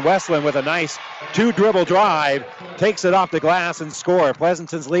Westland, and Westland with a nice 2-dribble drive takes it off the glass and score.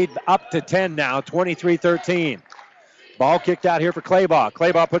 Pleasanton's lead up to 10 now, 23-13. Ball kicked out here for Claybaugh.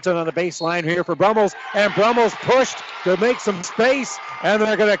 Claybaugh puts it on the baseline here for Brummels, and Brummels pushed to make some space, and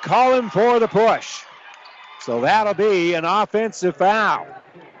they're going to call him for the push. So that'll be an offensive foul.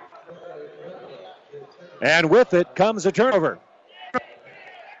 And with it comes a turnover.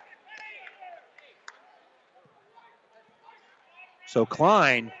 So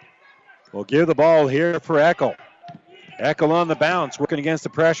Klein will give the ball here for Eckel. Eckel on the bounce, working against the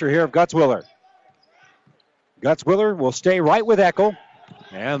pressure here of Gutzwiller. Gutzwiller will stay right with Eckel,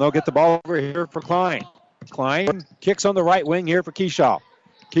 and they'll get the ball over here for Klein. Klein kicks on the right wing here for Keyshaw.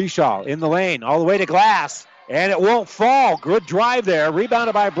 Keyshaw in the lane, all the way to Glass, and it won't fall. Good drive there,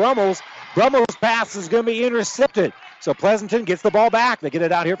 rebounded by Brummels. Brummels' pass is going to be intercepted. So Pleasanton gets the ball back. They get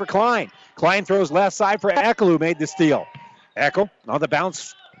it out here for Klein. Klein throws left side for Eckel, who made the steal. Eckel on the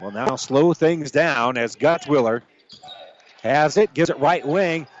bounce will now slow things down as Gutzwiller has it, gives it right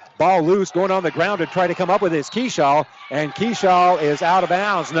wing. Ball loose, going on the ground to try to come up with his Keyshaw, and Keyshaw is out of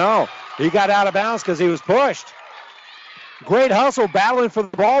bounds. No, he got out of bounds because he was pushed. Great hustle, battling for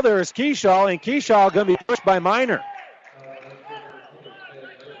the ball there is Keyshaw, and Keyshaw going to be pushed by Minor.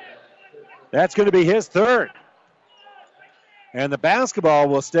 That's going to be his third. And the basketball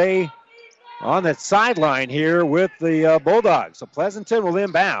will stay on the sideline here with the Bulldogs. So Pleasanton will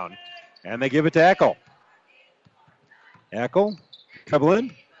inbound, and they give it to Eckel. Eckel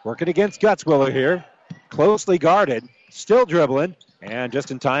dribbling, working against Gutzwiller here. Closely guarded, still dribbling, and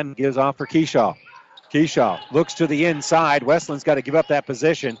just in time gives off for Keyshaw. Keyshaw looks to the inside. Westland's got to give up that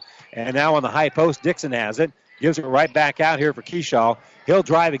position. And now on the high post, Dixon has it. Gives it right back out here for Keyshaw. He'll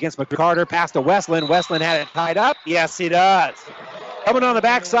drive against McCarter, pass to Westland. Westland had it tied up. Yes, he does. Coming on the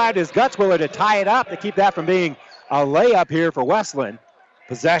backside is Gutzwiller to tie it up to keep that from being a layup here for Westland.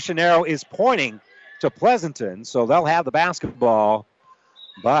 Possession arrow is pointing to Pleasanton, so they'll have the basketball.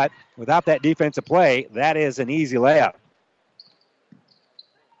 But without that defensive play, that is an easy layup.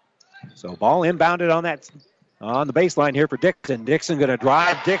 So ball inbounded on the baseline here for Dixon. Dixon going to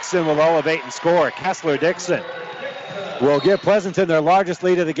drive. Dixon will elevate and score. Kessler Dixon will give Pleasanton their largest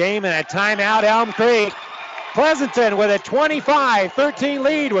lead of the game, and a timeout, Elm Creek. Pleasanton with a 25-13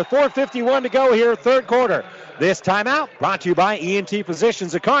 lead with 4:51 to go here, third quarter. This timeout brought to you by ENT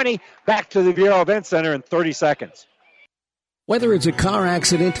Physicians of Kearney. Back to the Bureau Event Center in 30 seconds. Whether it's a car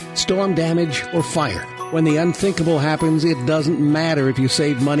accident, storm damage, or fire, when the unthinkable happens, it doesn't matter if you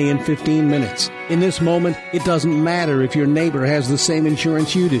save money in 15 minutes. In this moment, it doesn't matter if your neighbor has the same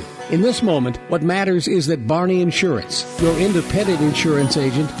insurance you do. In this moment, what matters is that Barney Insurance, your independent insurance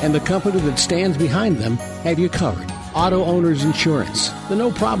agent, and the company that stands behind them have you covered. Auto Owners Insurance, the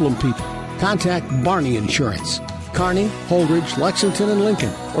no-problem people. Contact Barney Insurance, Kearney, Holdridge, Lexington, and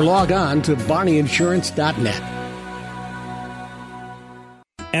Lincoln, or log on to barneyinsurance.net.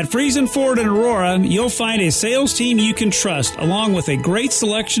 At Friesen Ford in Aurora, you'll find a sales team you can trust, along with a great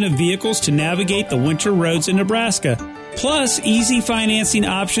selection of vehicles to navigate the winter roads in Nebraska. Plus, easy financing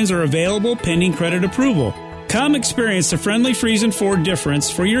options are available pending credit approval. Come experience the friendly Friesen Ford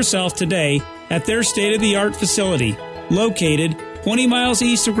difference for yourself today at their state-of-the-art facility, located 20 miles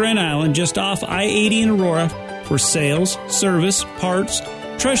east of Grand Island, just off I-80 in Aurora. For sales, service, parts,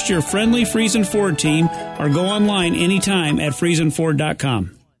 trust your friendly Friesen Ford team or go online anytime at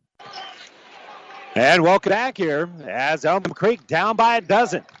FriesenFord.com. And welcome back here as Elm Creek down by a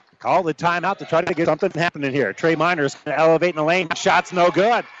dozen. Call the timeout to try to get something happening here. Trey Minor's going to elevate in the lane. Shot's no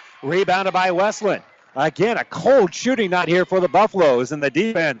good. Rebounded by Westland. Again, a cold shooting night here for the Buffaloes, and the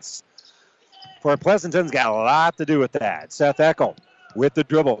defense for Pleasanton's got a lot to do with that. Seth Eckel with the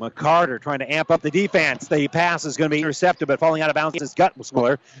dribble. McCarter trying to amp up the defense. The pass is going to be intercepted, but falling out of bounds is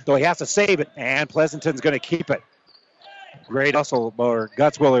Gutzwiller, so he has to save it, and Pleasanton's going to keep it. Great hustle for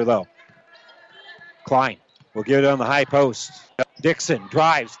Gutzwiller, though. Klein will get it on the high post. Dixon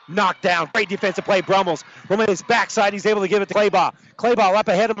drives, knocked down. Great defensive play. Brummels from his backside. He's able to give it to Claybaugh. Claybaugh up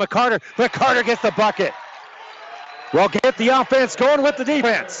ahead of McCarter. McCarter gets the bucket. Well, get the offense going with the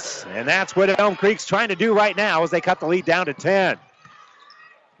defense. And that's what Elm Creek's trying to do right now as they cut the lead down to 10.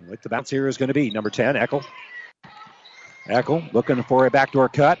 What the bounce here is going to be, number 10, Eckel. Eckel looking for a backdoor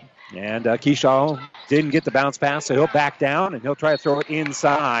cut. And Keyshaw didn't get the bounce pass, so he'll back down, and he'll try to throw it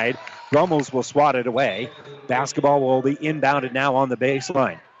inside. Brummels will swat it away. Basketball will be inbounded now on the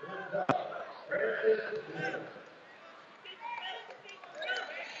baseline.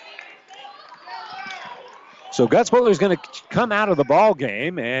 So Gutzwiller is going to come out of the ball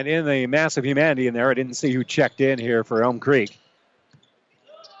game, and in the massive humanity in there, I didn't see who checked in here for Elm Creek.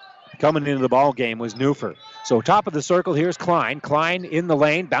 coming into the ball game was Newfer. So top of the circle, here's Klein. Klein in the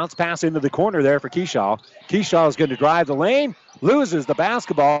lane, bounce pass into the corner there for Keyshaw. Keyshaw is going to drive the lane, loses the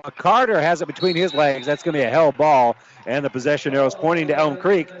basketball. Carter has it between his legs. That's going to be a held ball, and the possession arrow is pointing to Elm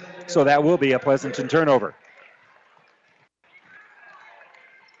Creek, so that will be a Pleasanton turnover.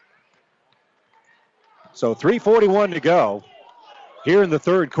 So 3:41 to go here in the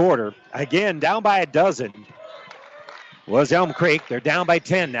third quarter. Again, down by a dozen was Elm Creek. They're down by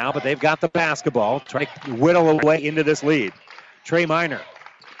 10 now, but they've got the basketball. Try to whittle away into this lead. Trey Miner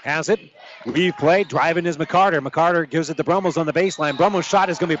has it. Weave play. Driving is McCarter. McCarter gives it to Brummels on the baseline. Brummels' shot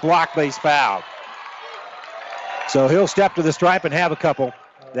is going to be blocked, but he's fouled. So he'll step to the stripe and have a couple.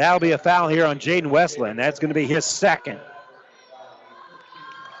 That'll be a foul here on Jaden Westland. That's going to be his second.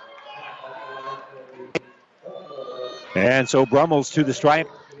 And so Brummels to the stripe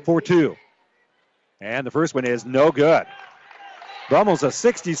for two. And the first one is no good. Brummels a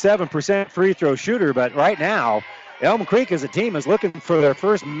 67% free throw shooter, but right now, Elm Creek as a team is looking for their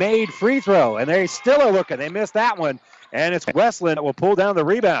first made free throw, and they still are looking. They missed that one, and it's Westland that will pull down the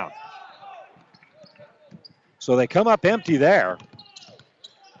rebound. So they come up empty there.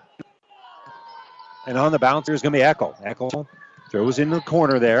 And on the bouncer is going to be Eckel. Eckel throws in the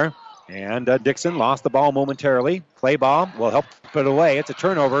corner there. And Dixon lost the ball momentarily. Claybaugh will help put it away. It's a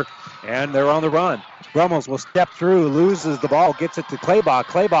turnover, and they're on the run. Brummels will step through, loses the ball, gets it to Claybaugh.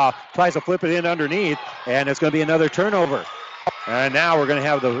 Claybaugh tries to flip it in underneath, and it's going to be another turnover. And now we're going to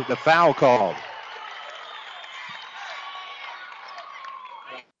have the foul called.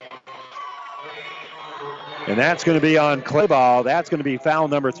 And that's going to be on Claybaugh. That's going to be foul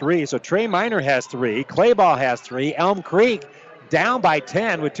number 3. So Trey Miner has 3. Claybaugh has 3. Elm Creek down by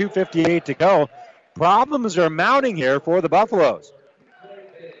 10 with 2:58 to go. Problems are mounting here for the Buffaloes.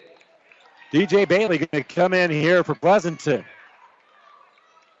 DJ Bailey going to come in here for Pleasanton.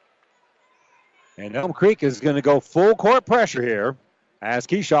 And Elm Creek is going to go full court pressure here as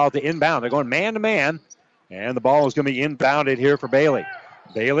Keyshaw to inbound. They're going man-to-man, and the ball is going to be inbounded here for Bailey.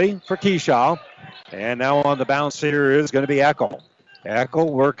 Bailey for Keyshaw. And now on the bounce here is going to be Eckel. Eckel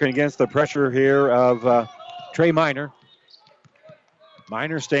working against the pressure here of Trey Miner.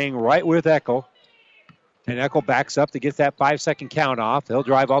 Miner staying right with Eckel. And Eckel backs up to get that 5-second count off. He'll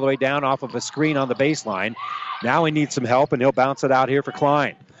drive all the way down off of a screen on the baseline. Now he needs some help, and he'll bounce it out here for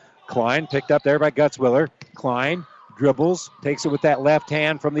Klein. Klein picked up there by Gutzwiller. Klein dribbles, takes it with that left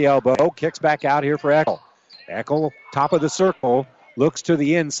hand from the elbow, kicks back out here for Eckel. Eckel, top of the circle, looks to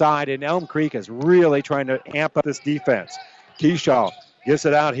the inside, and Elm Creek is really trying to amp up this defense. Keyshaw gives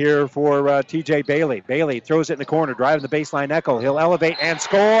it out here for T.J. Bailey. Bailey throws it in the corner, driving the baseline. Eckel, he'll elevate and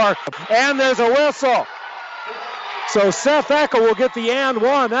score, and there's a whistle. So Seth Eckel will get the and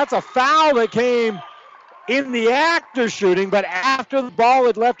one. That's a foul that came in the act of shooting, but after the ball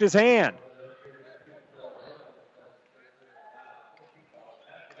had left his hand.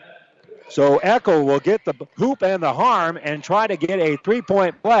 So Eckel will get the hoop and the harm and try to get a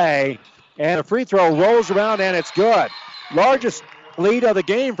three-point play, and a free throw rolls around, and it's good. Largest lead of the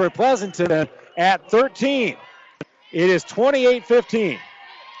game for Pleasanton at 13. It is 28-15.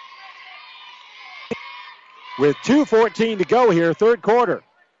 With 2:14 to go here, third quarter.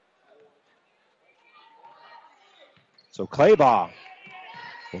 So Claybaugh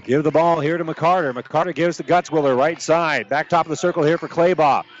will give the ball here to McCarter. McCarter gives to Gutzwiller, right side. Back top of the circle here for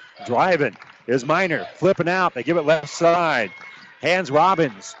Claybaugh. Driving is Miner. Flipping out. They give it left side. Hands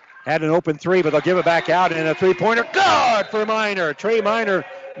Robbins. Had an open three, but they'll give it back out, and a three-pointer. Good for Miner. Trey Miner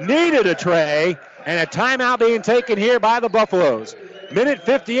needed a tray, and a timeout being taken here by the Buffaloes. Minute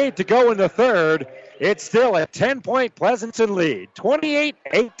 58 to go in the third. It's still a 10-point Pleasanton lead,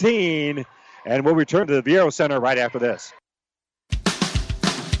 28-18, and we'll return to the Viero Center right after this.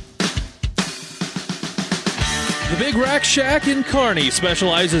 The Big Rack Shack in Kearney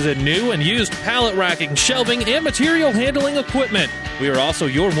specializes in new and used pallet racking, shelving, and material handling equipment. We are also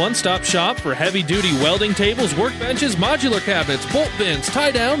your one-stop shop for heavy-duty welding tables, workbenches, modular cabinets, bolt bins,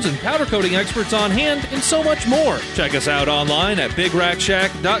 tie-downs, and powder coating experts on hand, and so much more. Check us out online at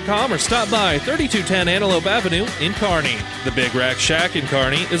BigRackShack.com or stop by 3210 Antelope Avenue in Kearney. The Big Rack Shack in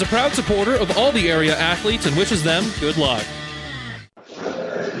Kearney is a proud supporter of all the area athletes and wishes them good luck.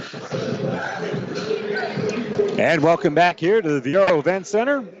 And welcome back here to the Viero Event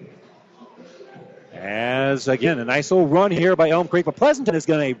Center. As, again, a nice little run here by Elm Creek. But Pleasanton has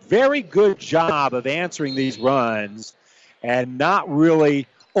done a very good job of answering these runs and not really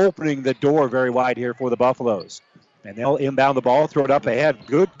opening the door very wide here for the Buffaloes. And they'll inbound the ball, throw it up ahead.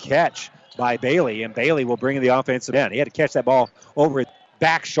 Good catch by Bailey, and Bailey will bring in the offensive end. He had to catch that ball over his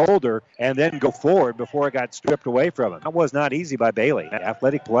back shoulder and then go forward before it got stripped away from him. That was not easy by Bailey.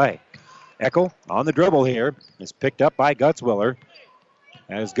 Athletic play. Eckel on the dribble here is picked up by Gutzwiller.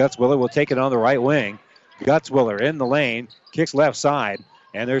 As Gutzwiller will take it on the right wing. Gutzwiller in the lane, kicks left side,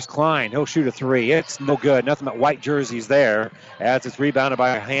 and there's Klein. He'll shoot a three. It's no good. Nothing but white jerseys there as it's rebounded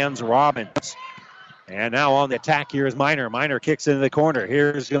by Hans Robbins. And now on the attack here is Miner. Miner kicks into the corner.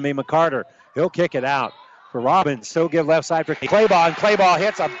 Here's going to be McCarter. He'll kick it out for Robbins. Still give left side for Claybaugh, and Claybaugh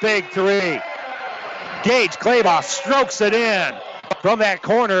hits a big three. Gage Claybaugh strokes it in from that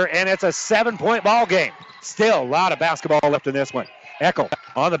corner, and it's a 7-point ball game. Still a lot of basketball left in this one. Eckel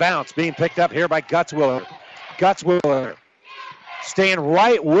on the bounce, being picked up here by Gutzwiller. Gutzwiller staying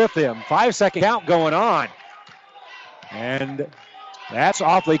right with him. 5-second count going on. And that's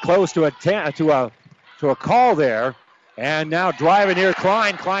awfully close to a call there. And now driving here,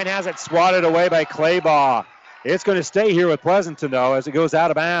 Klein. Klein has it swatted away by Claybaugh. It's going to stay here with Pleasanton, though, as it goes out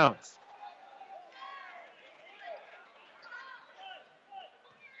of bounds.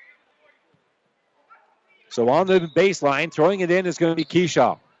 So on the baseline, throwing it in is going to be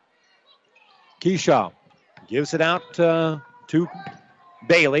Keyshaw. Keyshaw gives it out to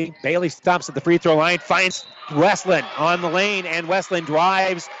Bailey. Bailey stops at the free throw line, finds Westland on the lane, and Westland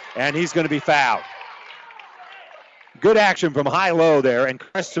drives, and he's going to be fouled. Good action from high-low there, and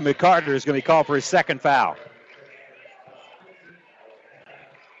Preston McCarter is going to be called for his second foul.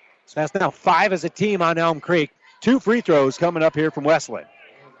 So that's now 5 as a team on Elm Creek. 2 free throws coming up here from Westland,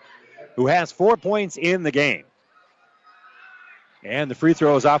 who has 4 points in the game. And the free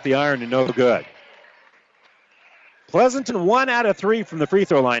throw is off the iron and no good. Pleasanton 1 out of 3 from the free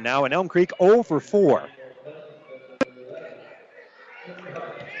throw line now, and Elm Creek 0 for 4.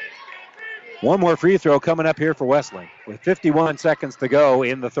 One more free throw coming up here for Westland with 51 seconds to go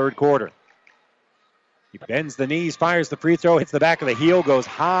in the third quarter. He bends the knees, fires the free throw, hits the back of the heel, goes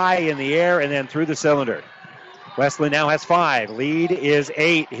high in the air, and then through the cylinder. Westland now has 5. Lead is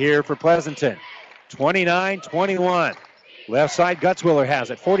 8 here for Pleasanton. 29-21. Left side, Gutzwiller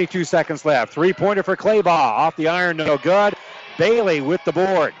has it. 42 seconds left. 3-pointer for Claybaugh. Off the iron, no good. Bailey with the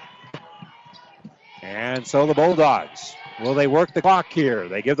board. And so the Bulldogs, will they work the clock here?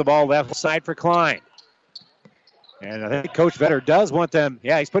 They give the ball left side for Klein. And I think Coach Vetter does want them.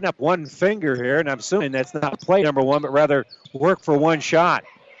 Yeah, he's putting up one finger here, and I'm assuming that's not play number 1, but rather work for one shot.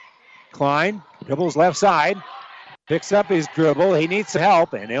 Klein dribbles left side. Picks up his dribble. He needs some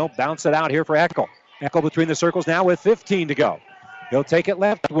help, and he'll bounce it out here for Eckel. Eckel between the circles now with 15 to go. He'll take it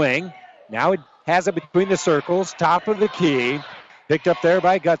left wing. Now it has it between the circles, top of the key. Picked up there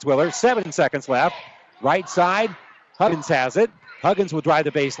by Gutzwiller. 7 seconds left. Right side, Huggins has it. Huggins will drive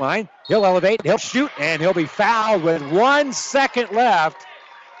the baseline. He'll elevate, he'll shoot, and he'll be fouled with 1 second left.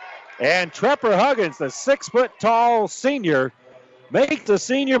 And Trepper Huggins, the 6-foot-tall senior, makes the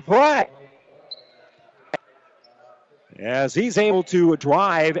senior play, as he's able to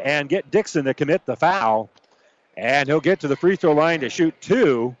drive and get Dixon to commit the foul. And he'll get to the free throw line to shoot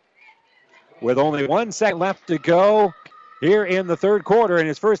 2 with only 1 second left to go here in the third quarter. And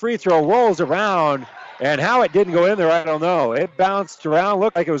his first free throw rolls around, and how it didn't go in there, I don't know. It bounced around,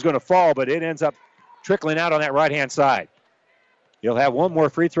 looked like it was going to fall, but it ends up trickling out on that right-hand side. He'll have one more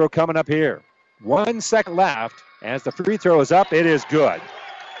free throw coming up here. 1 second left. As the free throw is up, it is good.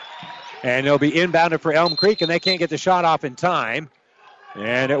 And it'll be inbounded for Elm Creek, and they can't get the shot off in time.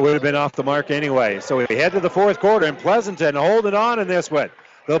 And it would have been off the mark anyway. So we head to the fourth quarter, and Pleasanton holding on in this one.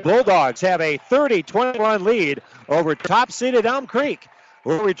 The Bulldogs have a 30-21 lead over top-seeded Elm Creek.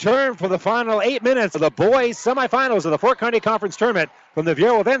 We'll return for the final 8 minutes of the boys' semifinals of the Fort Kearney Conference Tournament from the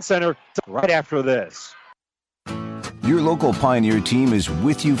Vero Event Center right after this. Your local Pioneer team is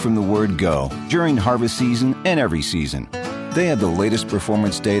with you from the word go during harvest season and every season. They have the latest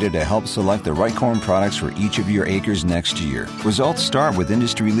performance data to help select the right corn products for each of your acres next year. Results start with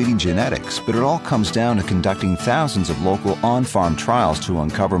industry-leading genetics, but it all comes down to conducting thousands of local on-farm trials to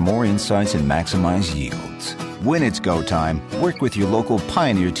uncover more insights and maximize yields. When it's go time, work with your local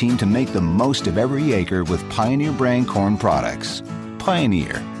Pioneer team to make the most of every acre with Pioneer brand corn products.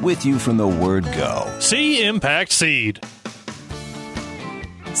 Pioneer, with you from the word go. See Impact Seed.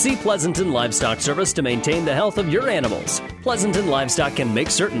 See Pleasanton Livestock Service to maintain the health of your animals. Pleasanton Livestock can make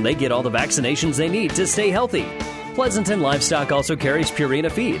certain they get all the vaccinations they need to stay healthy. Pleasanton Livestock also carries Purina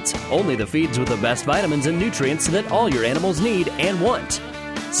feeds, only the feeds with the best vitamins and nutrients that all your animals need and want.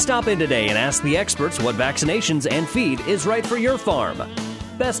 Stop in today and ask the experts what vaccinations and feed is right for your farm.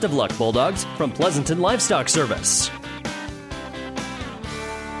 Best of luck, Bulldogs, from Pleasanton Livestock Service.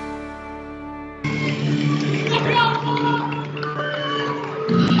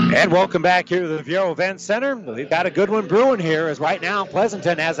 And welcome back here to the Vero Event Center. We've got a good one brewing here, as right now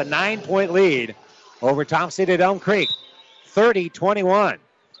Pleasanton has a 9-point lead over top-seeded Elm Creek, 30-21.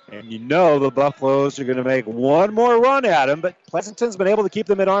 And you know the Buffaloes are going to make one more run at him, but Pleasanton's been able to keep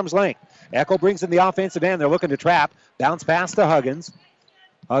them at arm's length. Eckel brings in the offensive end. They're looking to trap. Bounce pass to Huggins.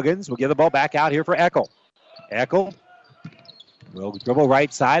 Huggins will give the ball back out here for Eckel. Eckel will dribble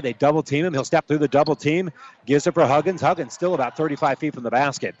right side. They double team him. He'll step through the double team. Gives it for Huggins. Huggins still about 35 feet from the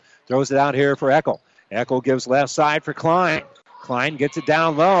basket. Throws it out here for Eckel. Eckel gives left side for Klein. Klein gets it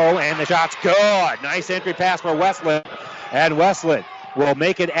down low, and the shot's good. Nice entry pass for Westland. And Westland will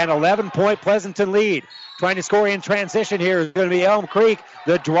make it an 11-point Pleasanton lead. Trying to score in transition here is going to be Elm Creek.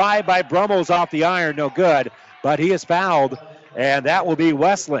 The drive by Brummels off the iron, no good. But he is fouled, and that will be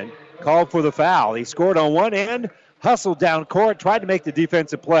Westland called for the foul. He scored on one end, hustled down court, tried to make the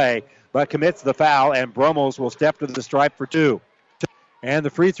defensive play, but commits the foul, and Brummels will step to the stripe for two. And the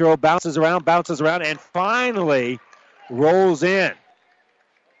free throw bounces around, and finally rolls in.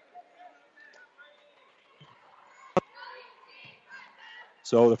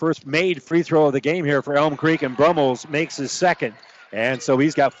 So the first made free throw of the game here for Elm Creek, and Brummels makes his second. And so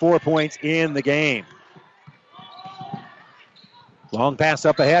he's got 4 points in the game. Long pass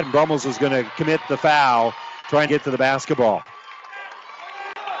up ahead, and Brummels is going to commit the foul, trying to get to the basketball.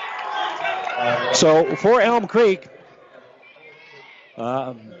 So for Elm Creek,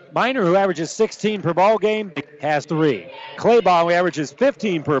 Minor, who averages 16 per ball game, has 3. Claybaugh, who averages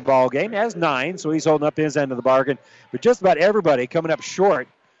 15 per ball game, has 9, so he's holding up his end of the bargain. But just about everybody coming up short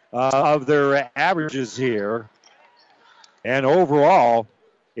of their averages here. And overall,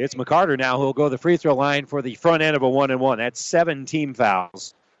 it's McCarter now who will go to the free throw line for the front end of a 1-and-1. That's 7 team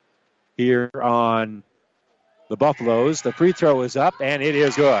fouls here on the Buffaloes. The free throw is up, and it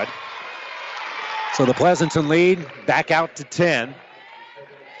is good. So the Pleasanton lead back out to 10.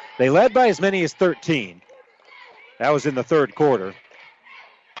 They led by as many as 13. That was in the third quarter.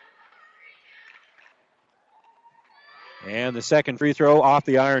 And the second free throw off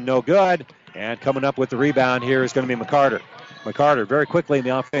the iron, no good. And coming up with the rebound here is going to be McCarter. McCarter very quickly in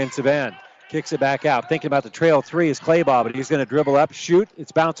the offensive end. Kicks it back out. Thinking about the trail three is Claybaugh, but he's going to dribble up, shoot.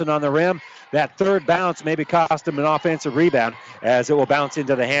 It's bouncing on the rim. That third bounce maybe cost him an offensive rebound as it will bounce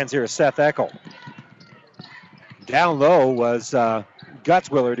into the hands here of Seth Eckel. Down low was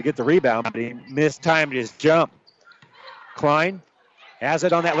Gutzwiller to get the rebound, but he mistimed his jump. Klein has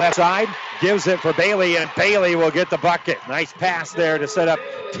it on that left side, gives it for Bailey, and Bailey will get the bucket. Nice pass there to set up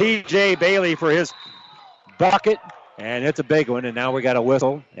T.J. Bailey for his bucket, and it's a big one, and now we got a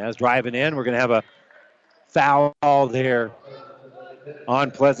whistle. As driving in, we're going to have a foul there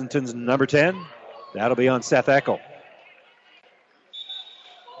on Pleasanton's number 10. That'll be on Seth Eckel.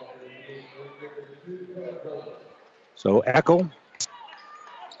 So Eckel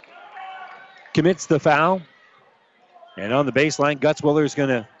commits the foul. And on the baseline, Gutzwiller is going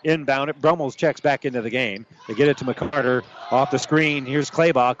to inbound it. Brummels checks back into the game. They get it to McCarter off the screen. Here's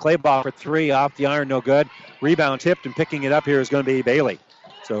Claybaugh. Claybaugh for three off the iron, no good. Rebound tipped, and picking it up here is going to be Bailey.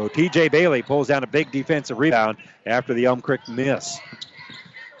 So T.J. Bailey pulls down a big defensive rebound after the Elm Creek miss.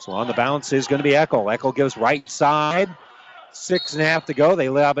 So on the bounce is going to be Eckel. Eckel gives right side. 6.5 to go. They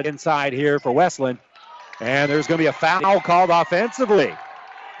lob it inside here for Westland. And there's going to be a foul called offensively.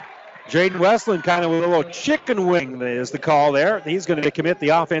 Jaden Westland kind of with a little chicken wing is the call there. He's going to commit the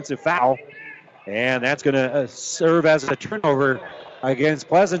offensive foul. And that's going to serve as a turnover against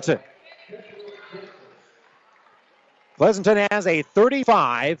Pleasanton. Pleasanton has a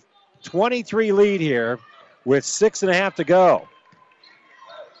 35-23 lead here with 6.5 to go.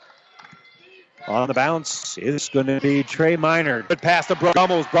 On the bounce is going to be Trey Minor. Good pass to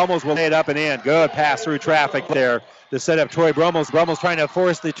Brummels. Brummels will lay it up and in. Good pass through traffic there to set up Troy Brummels. Brummels trying to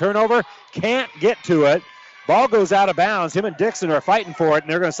force the turnover. Can't get to it. Ball goes out of bounds. Him and Dixon are fighting for it,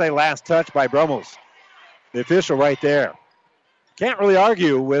 and they're going to say last touch by Brummels. The official right there. Can't really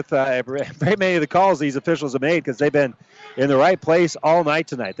argue with very many of the calls these officials have made because they've been in the right place all night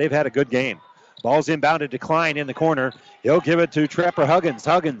tonight. They've had a good game. Ball's inbounded to Klein in the corner. He'll give it to Trapper Huggins.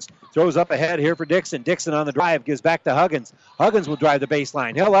 Huggins throws up ahead here for Dixon. Dixon on the drive gives back to Huggins. Huggins will drive the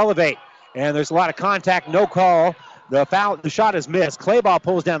baseline. He'll elevate. And there's a lot of contact, no call. The shot is missed. Claybaugh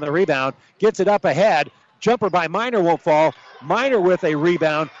pulls down the rebound, gets it up ahead. Jumper by Minor won't fall. Minor with a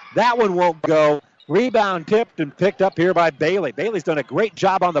rebound. That one won't go. Rebound tipped and picked up here by Bailey. Bailey's done a great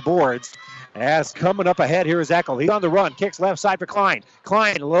job on the boards. As coming up ahead here is Eckel. He's on the run. Kicks left side for Klein.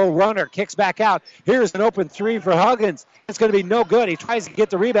 Klein, a little runner, kicks back out. Here's an open three for Huggins. It's going to be no good. He tries to get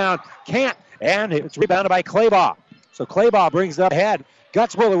the rebound. Can't. And it's rebounded by Claybaugh. So Claybaugh brings it up ahead.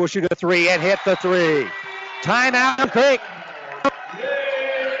 Gutzwiller will shoot a three and hit the three. Timeout, Creek.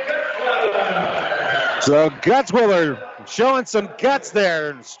 So Gutzwiller showing some guts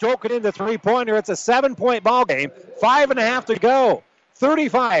there and stroking in the three-pointer. It's a 7-point ball game. 5.5 to go.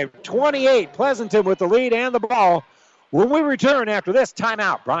 35-28. Pleasanton with the lead and the ball when we return after this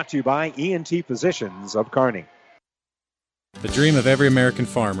timeout, brought to you by ENT Physicians of Kearney. The dream of every American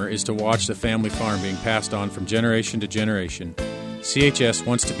farmer is to watch the family farm being passed on from generation to generation. CHS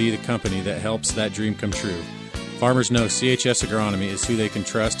wants to be the company that helps that dream come true. Farmers know CHS Agronomy is who they can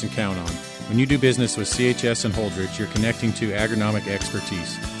trust and count on. When you do business with CHS and Holdridge, you're connecting to agronomic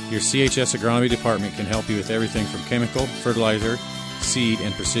expertise. Your CHS Agronomy department can help you with everything from chemical, fertilizer, seed,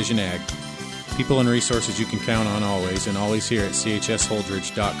 and precision ag. People and resources you can count on always, and always here at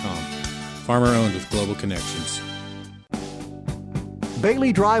chsholdridge.com. Farmer-owned with global connections.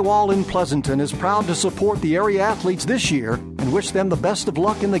 Bailey Drywall in Pleasanton is proud to support the area athletes this year and wish them the best of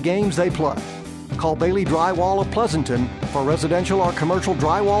luck in the games they play. Call Bailey Drywall of Pleasanton for residential or commercial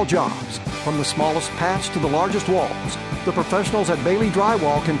drywall jobs. From the smallest patch to the largest walls, the professionals at Bailey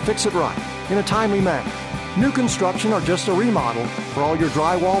Drywall can fix it right in a timely manner. New construction or just a remodel, for all your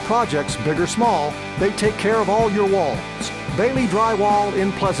drywall projects, big or small, they take care of all your walls. Bailey Drywall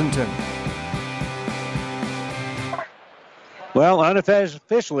in Pleasanton. Well,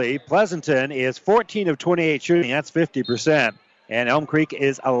 unofficially, Pleasanton is 14 of 28 shooting. That's 50%. And Elm Creek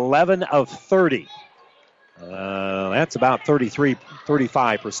is 11 of 30. That's about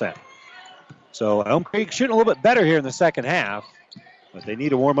 35%. So Elm Creek shooting a little bit better here in the second half, but they need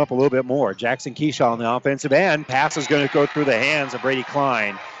to warm up a little bit more. Jackson Keyshaw on the offensive end. Pass is going to go through the hands of Brady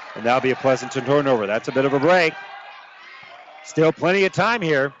Klein, and that'll be a Pleasanton turnover. That's a bit of a break. Still plenty of time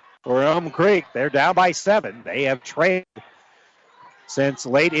here for Elm Creek. They're down by 7. They have trailed since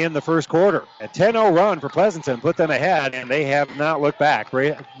late in the first quarter. A 10-0 run for Pleasanton put them ahead, and they have not looked back.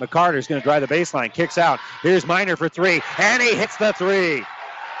 McCarter's going to drive the baseline, kicks out. Here's Miner for 3, and he hits the 3.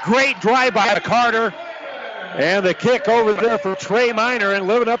 Great drive by McCarter, and the kick over there for Trey Miner, and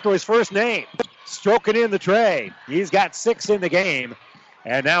living up to his first name. Stroking in the tray. He's got 6 in the game.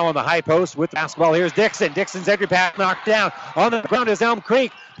 And now on the high post with the basketball, here's Dixon. Dixon's entry pass knocked down. On the ground is Elm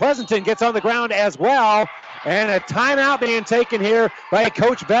Creek. Pleasanton gets on the ground as well. And a timeout being taken here by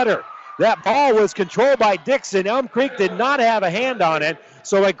Coach Vetter. That ball was controlled by Dixon. Elm Creek did not have a hand on it.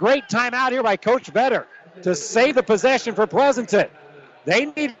 So a great timeout here by Coach Vetter to save the possession for Pleasanton. They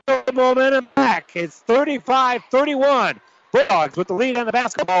need the momentum back. It's 35-31. Bulldogs with the lead on the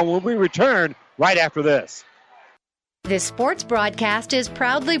basketball when we return right after this. This sports broadcast is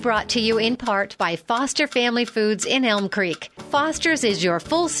proudly brought to you in part by Foster Family Foods in Elm Creek. Foster's is your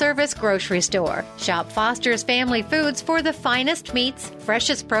full-service grocery store. Shop Foster's Family Foods for the finest meats,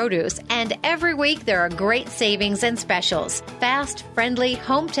 freshest produce, and every week there are great savings and specials. Fast, friendly,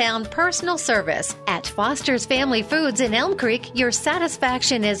 hometown personal service. At Foster's Family Foods in Elm Creek, your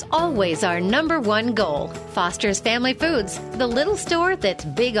satisfaction is always our #1 goal. Foster's Family Foods, the little store that's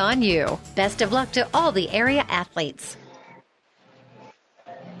big on you. Best of luck to all the area athletes.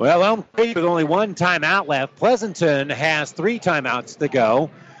 Well, Elm Creek with only 1 timeout left. Pleasanton has 3 timeouts to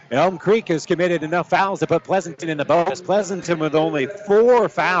go. Elm Creek has committed enough fouls to put Pleasanton in the bonus. Pleasanton with only 4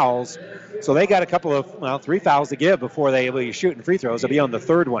 fouls. So they got 3 fouls to give before they will be shooting free throws. They'll be on the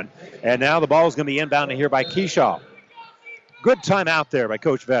 3rd one. And now the ball is going to be inbounded here by Keyshaw. Good timeout there by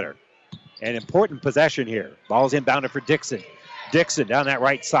Coach Vetter. An important possession here. Ball's inbounded for Dixon. Dixon down that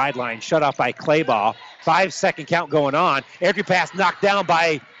right sideline, shut off by Claybaugh. 5-second count going on. Entry pass knocked down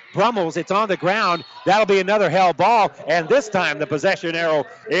by Brummels. It's on the ground. That'll be another held ball. And this time the possession arrow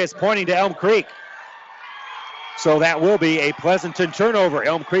is pointing to Elm Creek. So that will be a Pleasanton turnover.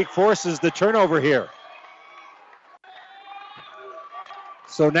 Elm Creek forces the turnover here.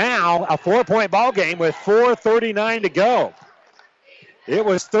 So now a 4-point ball game with 4:39 to go. It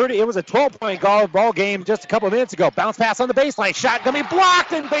was a 12-point ball game just a couple of minutes ago. Bounce pass on the baseline. Shot going to be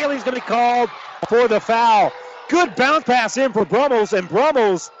blocked, and Bailey's going to be called for the foul. Good bounce pass in for Brummels, and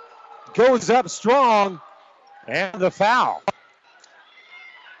Brummels goes up strong, and the foul.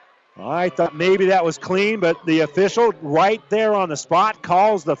 I thought maybe that was clean, but the official right there on the spot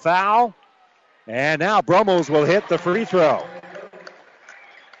calls the foul, and now Brummels will hit the free throw.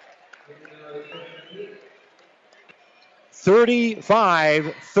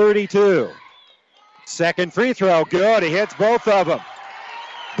 35-32. Second free throw, good. He hits both of them.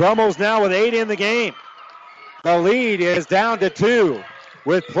 Brummels now with 8 in the game. The lead is down to 2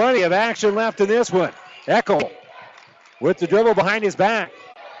 with plenty of action left in this one. Eckel with the dribble behind his back.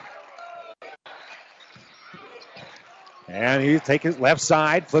 And he takes his left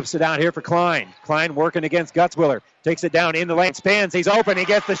side, flips it out here for Klein. Klein working against Gutzwiller. Takes it down in the lane, spins, he's open, he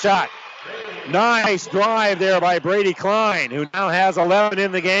gets the shot. Nice drive there by Brady Klein, who now has 11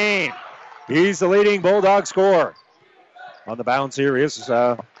 in the game. He's the leading Bulldog scorer. On the bounce here is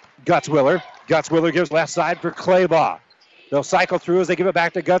Gutzwiller. Gutzwiller gives left side for Claybaugh. They'll cycle through as they give it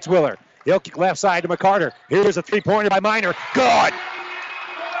back to Gutzwiller. He'll kick left side to McCarter. Here's a three-pointer by Minor. Good!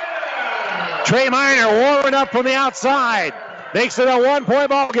 Trey Minor warming up from the outside. Makes it a 1-point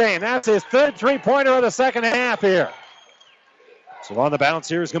ball game. That's his third three-pointer of the second half here. So on the bounce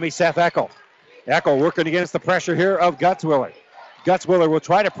here is going to be Seth Eckel. Eckel working against the pressure here of Gutzwiller. Gutzwiller will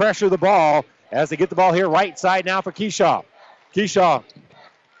try to pressure the ball as they get the ball here right side now for Keyshaw. Keyshaw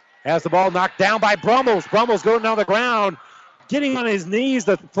has the ball knocked down by Brummels. Brummels going down the ground. Getting on his knees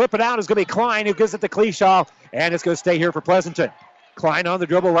to flip it out is going to be Klein, who gives it to Keyshaw, and it's going to stay here for Pleasanton. Klein on the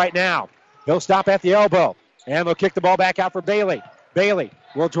dribble right now. He'll stop at the elbow, and they'll kick the ball back out for Bailey. Bailey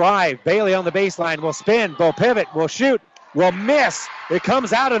will drive. Bailey on the baseline will spin, will pivot, will shoot, will miss. It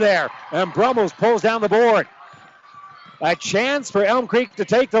comes out of there, and Brummels pulls down the board. A chance for Elm Creek to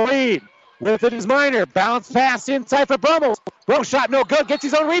take the lead. With it is Minor. Bounce pass inside for Brummels. Brummels shot no good. Gets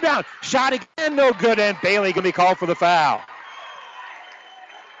his own rebound. Shot again, no good, and Bailey going to be called for the foul.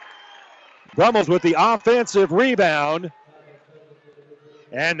 Brummels with the offensive rebound.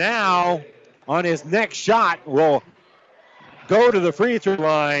 And now, on his next shot, will go to the free throw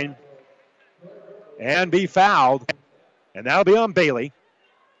line and be fouled. And that'll be on Bailey.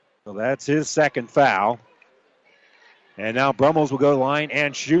 So that's his second foul. And now Brummels will go to the line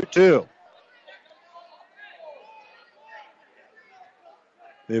and shoot two.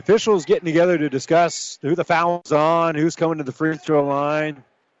 The officials getting together to discuss who the foul's on, who's coming to the free throw line,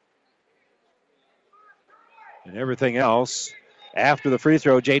 and everything else. After the free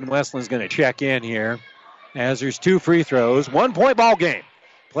throw, Jaden Westland's going to check in here as there's two free throws. 1-point ball game.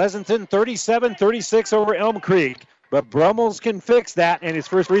 Pleasanton 37-36 over Elm Creek, but Brummels can fix that, and his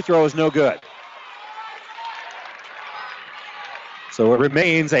first free throw is no good. So it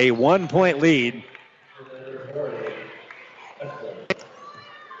remains a 1-point lead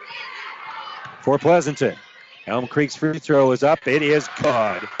for Pleasanton. Elm Creek's free throw is up. It is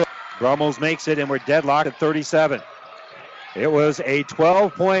good. Brummels makes it, and we're deadlocked at 37. It was a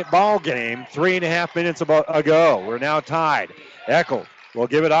 12-point ball game 3.5 minutes ago. We're now tied. Eckel will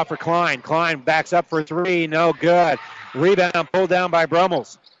give it off for Klein. Klein backs up for three. No good. Rebound pulled down by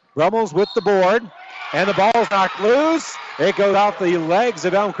Brummels. Brummels with the board, and the ball's knocked loose. It goes off the legs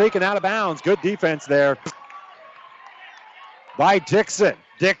of Elm Creek and out of bounds. Good defense there by Dixon.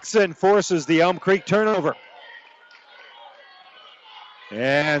 Dixon forces the Elm Creek turnover.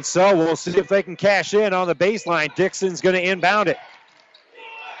 And so we'll see if they can cash in on the baseline. Dixon's going to inbound it.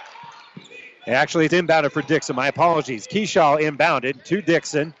 Actually, it's inbounded for Dixon. My apologies. Keyshaw inbounded to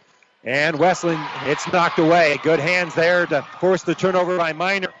Dixon. And Westland, it's knocked away. Good hands there to force the turnover by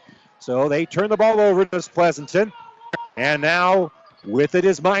Minor. So they turn the ball over to Pleasanton. And now with it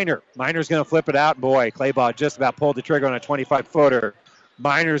is Minor. Minor's going to flip it out. Boy, Claybaugh just about pulled the trigger on a 25-footer.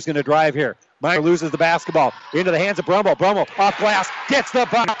 Minor's going to drive here. Minor loses the basketball into the hands of Brummel. Brummel off glass, gets the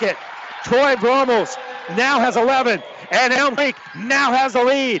bucket. Troy Brummels now has 11, and Elm Creek now has the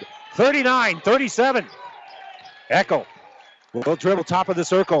lead, 39-37. Eckel will dribble top of the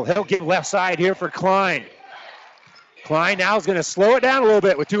circle. He'll get left side here for Klein. Klein now is going to slow it down a little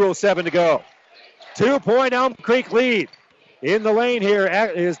bit with 2:07 to go. 2-point Elm Creek lead. In the lane here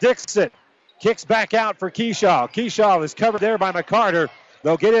is Dixon. Kicks back out for Keyshaw. Keyshaw is covered there by McCarter.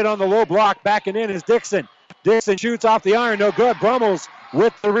 They'll get it on the low block. Backing in is Dixon. Dixon shoots off the iron. No good. Brummels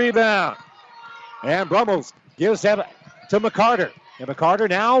with the rebound. And Brummels gives that to McCarter. And McCarter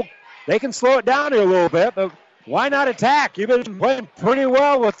now, they can slow it down here a little bit, but why not attack? You've been playing pretty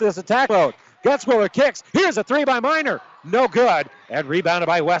well with this attack mode. Gutzwiller kicks. Here's a three by Minor. No good. And rebounded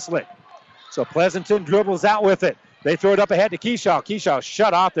by Westland. So Pleasanton dribbles out with it. They throw it up ahead to Keyshaw. Keyshaw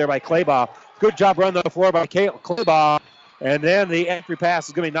shut off there by Claybaugh. Good job run the floor by Claybaugh. And then the entry pass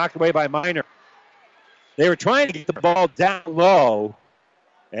is going to be knocked away by Minor. They were trying to get the ball down low,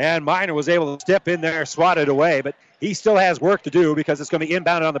 and Minor was able to step in there, swat it away, but he still has work to do because it's going to be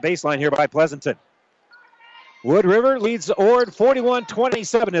inbounded on the baseline here by Pleasanton. Wood River leads Ord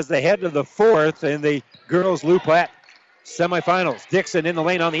 41-27 as they head to the fourth in the girls' Lupat semifinals. Dixon in the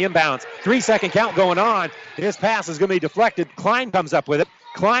lane on the inbounds. 3-second count going on. His pass is going to be deflected. Klein comes up with it.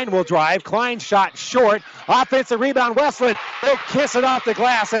 Klein will drive. Klein shot short. Offensive rebound. Westland will kiss it off the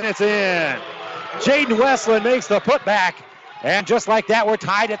glass, and it's in. Jaden Westland makes the putback. And just like that, we're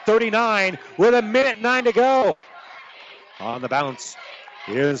tied at 39 with 1:09 to go. On the bounce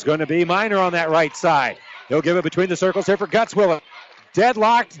is going to be Minor on that right side. He'll give it between the circles here for Gutzwiller.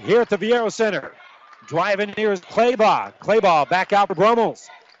 Deadlocked here at the Viero Center. Driving here is Claybaugh. Claybaugh back out for Brummels.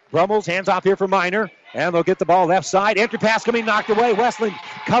 Brummels hands off here for Minor. And they'll get the ball left side. Entry pass coming knocked away. Westland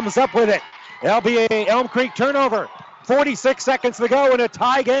comes up with it. That'll be a Elm Creek turnover. 46 seconds to go in a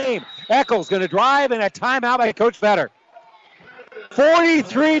tie game. Eckel's going to drive and a timeout by Coach Vetter.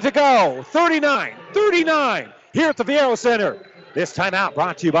 43 to go. 39 here at the Viero Center. This timeout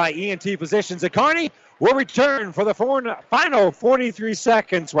brought to you by ENT Physicians at Kearney. We'll return for the final 43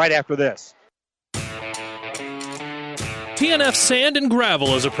 seconds right after this. TNF Sand and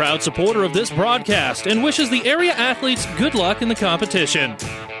Gravel is a proud supporter of this broadcast and wishes the area athletes good luck in the competition.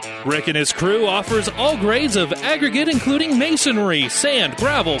 Rick and his crew offers all grades of aggregate, including masonry, sand,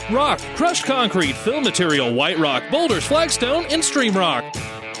 gravel, rock, crushed concrete, fill material, white rock, boulders, flagstone, and stream rock.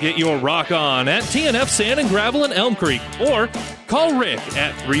 Get your rock on at TNF Sand and Gravel in Elm Creek or call Rick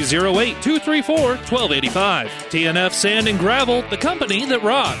at 308-234-1285. TNF Sand and Gravel, the company that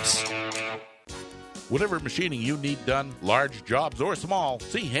rocks. Whatever machining you need done, large jobs or small,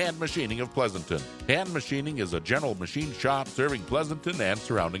 see Hand Machining of Pleasanton. Hand Machining is a general machine shop serving Pleasanton and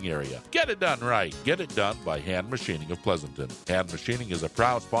surrounding area. Get it done right. Get it done by Hand Machining of Pleasanton. Hand Machining is a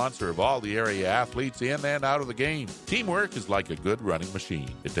proud sponsor of all the area athletes in and out of the game. Teamwork is like a good running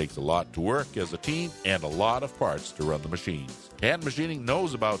machine. It takes a lot to work as a team and a lot of parts to run the machines. Hand Machining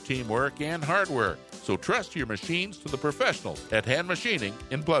knows about teamwork and hard work, so trust your machines to the professionals at Hand Machining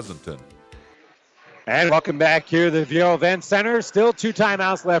in Pleasanton. And welcome back here to the Viero Event Center. Still 2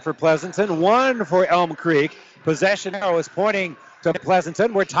 timeouts left for Pleasanton, 1 for Elm Creek. Possession arrow is pointing to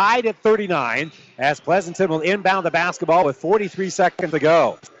Pleasanton. We're tied at 39 as Pleasanton will inbound the basketball with 43 seconds to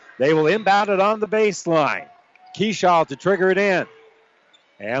go. They will inbound it on the baseline. Keyshaw to trigger it in.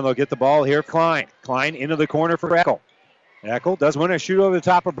 And they'll get the ball here for Klein. Klein into the corner for Eckel. Eckel does want to shoot over the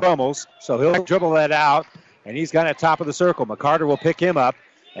top of Bromos, so he'll dribble that out, and he's got it top of the circle. McCarter will pick him up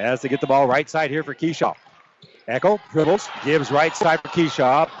as they get the ball right side here for Keyshaw. Eckel dribbles, gives right side for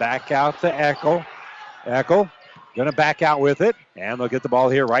Keyshaw. Back out to Eckel. Eckel going to back out with it, and they'll get the ball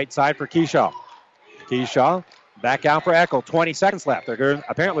here right side for Keyshaw. Keyshaw back out for Eckel. 20 seconds left. They're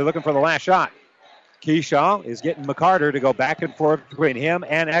apparently looking for the last shot. Keyshaw is getting McCarter to go back and forth between him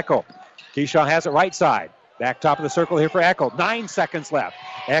and Eckel. Keyshaw has it right side. Back top of the circle here for Eckel. 9 seconds left.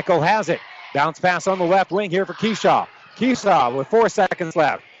 Eckel has it. Bounce pass on the left wing here for Keyshaw. Keyshaw with 4 seconds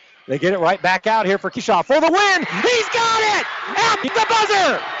left. They get it right back out here for Keyshaw for the win. He's got it! At the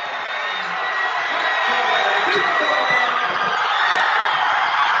buzzer!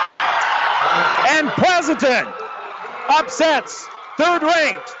 And Pleasanton upsets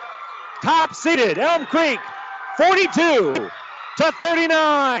third-ranked, top-seeded Elm Creek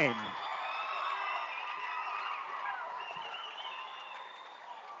 42-39.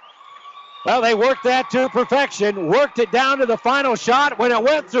 Well, they worked that to perfection, worked it down to the final shot. When it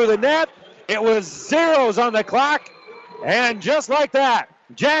went through the net, it was zeros on the clock. And just like that,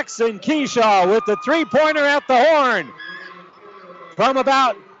 Jackson Keyshaw with the three-pointer at the horn from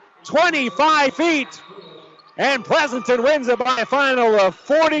about 25 feet. And Pleasanton wins it by a final of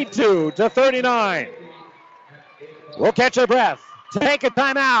 42-39. We'll catch our breath, take a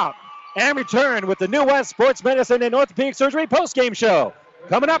timeout, and return with the New West Sports Medicine and Orthopedic Surgery postgame show.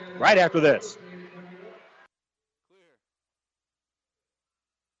 Coming up right after this.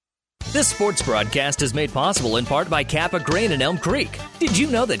 This sports broadcast is made possible in part by Kappa Grain in Elm Creek. Did you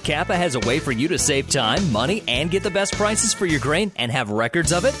know that Kappa has a way for you to save time, money, and get the best prices for your grain and have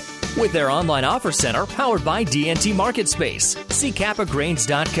records of it? With their online offer center powered by DNT Market Space. See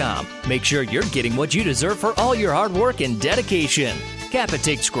kappagrains.com. Make sure you're getting what you deserve for all your hard work and dedication. Kappa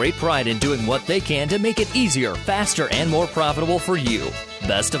takes great pride in doing what they can to make it easier, faster, and more profitable for you.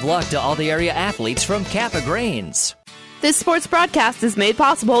 Best of luck to all the area athletes from Kappa Grains. This sports broadcast is made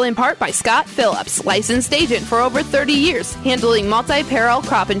possible in part by Scott Phillips, licensed agent for over 30 years, handling multi-peril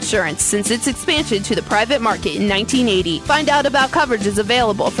crop insurance since its expansion to the private market in 1980. Find out about coverages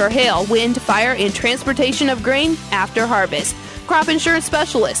available for hail, wind, fire, and transportation of grain after harvest. Crop insurance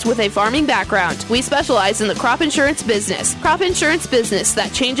specialist with a farming background. We specialize in the crop insurance business. Crop insurance business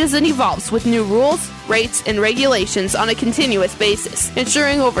that changes and evolves with new rules, rates, and regulations on a continuous basis,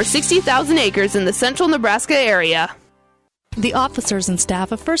 insuring over 60,000 acres in the central Nebraska area. The officers and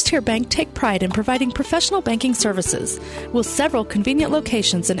staff of First Tier Bank take pride in providing professional banking services with several convenient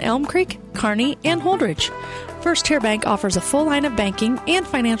locations in Elm Creek, Kearney, and Holdridge. First Tier Bank offers a full line of banking and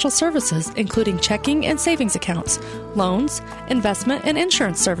financial services, including checking and savings accounts, loans, investment, and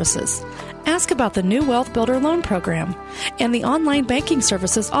insurance services. Ask about the new Wealth Builder loan program and the online banking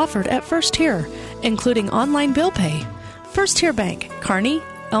services offered at First Tier, including online bill pay. First Tier Bank, Kearney,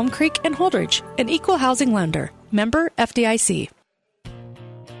 Elm Creek, and Holdridge, an equal housing lender. Member FDIC.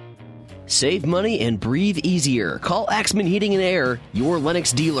 Save money and breathe easier. Call Axman Heating and Air, your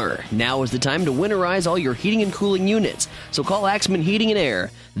Lennox dealer. Now is the time to winterize all your heating and cooling units. So call Axman Heating and Air.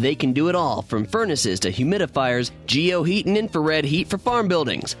 They can do it all, from furnaces to humidifiers, geo-heat and infrared heat for farm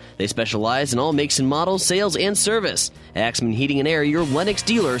buildings. They specialize in all makes and models, sales, and service. Axman Heating and Air, your Lennox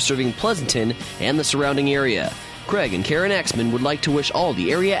dealer, serving Pleasanton and the surrounding area. Craig and Karen Axman would like to wish all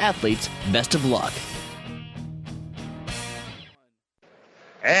the area athletes best of luck.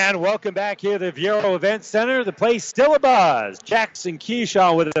 And welcome back here to the Viero Event Center. The place still abuzz. Jackson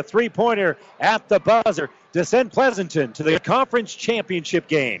Keyshaw with a three-pointer at the buzzer to send Pleasanton to the conference championship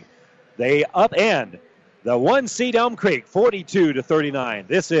game. They upend the one-seed Elm Creek 42-39.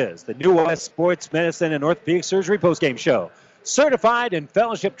 This is the New West Sports Medicine and Orthopedic Surgery postgame show. Certified and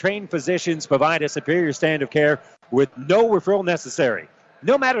fellowship-trained physicians provide a superior standard of care with no referral necessary.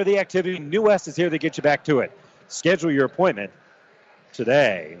 No matter the activity, New West is here to get you back to it. Schedule your appointment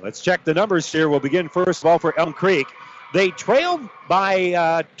today. Let's check the numbers here. We'll begin first of all for Elm Creek. They trailed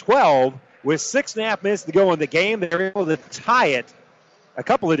by 12 with 6.5 minutes to go in the game. They were able to tie it a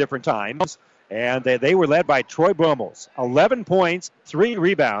couple of different times, and they were led by Troy Brummels. 11 points, 3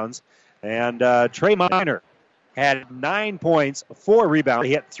 rebounds, and Trey Miner had 9 points, 4 rebounds.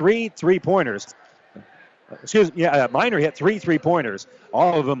 He hit 3 3-pointers. Miner hit 3 3-pointers,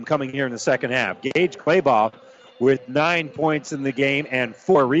 all of them coming here in the second half. Gage Claybaugh with 9 points in the game and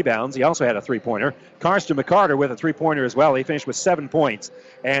 4 rebounds. He also had a 3-pointer. Karsten McCarter with a 3-pointer as well. He finished with 7 points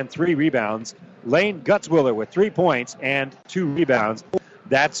and 3 rebounds. Lane Gutzwiller with 3 points and 2 rebounds.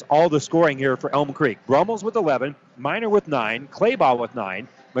 That's all the scoring here for Elm Creek. Brummels with 11, Miner with 9, Claybaugh with 9,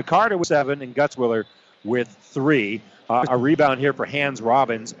 McCarter with 7, and Gutzwiller with 3. A rebound here for Hans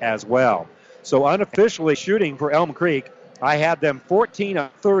Robbins as well. So unofficially shooting for Elm Creek, I had them 14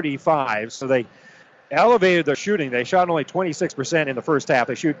 of 35, so they elevated their shooting. They shot only 26% in the first half.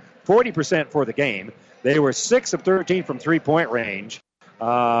 They shoot 40% for the game. They were 6 of 13 from three-point range,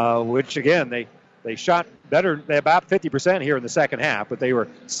 which, again, they shot better, about 50% here in the second half, but they were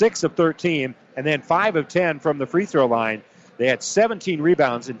 6 of 13, and then 5 of 10 from the free throw line. They had 17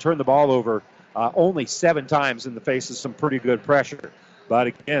 rebounds and turned the ball over only 7 times in the face of some pretty good pressure. But,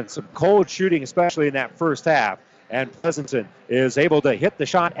 again, some cold shooting, especially in that first half, and Pleasanton is able to hit the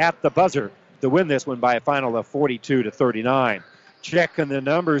shot at the buzzer to win this one by a final of 42-39. Checking the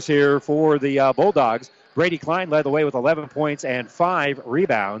numbers here for the Bulldogs. Brady Klein led the way with 11 points and 5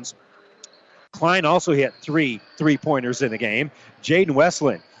 rebounds. Klein also hit 3 3-pointers in the game. Jaden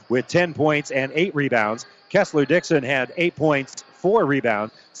Westland with 10 points and 8 rebounds. Kessler Dixon had 8 points, 4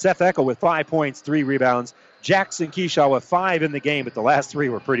 rebounds. Seth Eckel with 5 points, 3 rebounds. Jackson Keyshaw with 5 in the game, but the last 3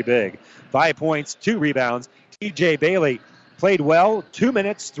 were pretty big. 5 points, 2 rebounds. TJ Bailey played well, 2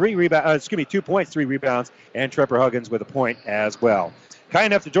 minutes, 2 points, 3 rebounds, and Trevor Huggins with a point as well. Kind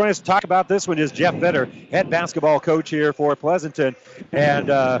enough to join us to talk about this one is Jeff Vetter, head basketball coach here for Pleasanton. And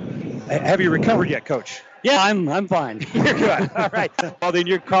have you recovered yet, Coach? Yeah, I'm fine. You're good. All right. Well, then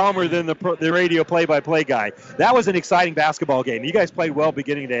you're calmer than the radio play-by-play guy. That was an exciting basketball game. You guys played well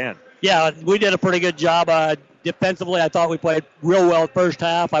beginning to end. Yeah, we did a pretty good job. Defensively, I thought we played real well first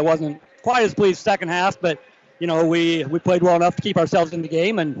half. I wasn't quite as pleased second half, but you know, we played well enough to keep ourselves in the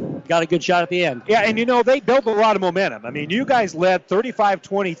game and got a good shot at the end. Yeah, and, you know, they built a lot of momentum. I mean, you guys led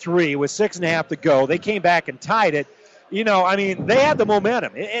 35-23 with 6.5 to go. They came back and tied it. You know, I mean, they had the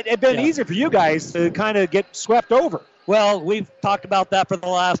momentum. It had been easier for you guys to kind of get swept over. Well, we've talked about that for the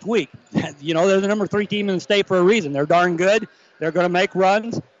last week. You know, they're the number 3 team in the state for a reason. They're darn good. They're going to make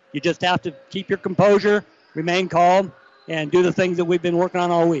runs. You just have to keep your composure, remain calm, and do the things that we've been working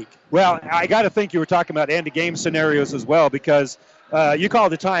on all week. Well, I got to think you were talking about end-of-game scenarios as well, because you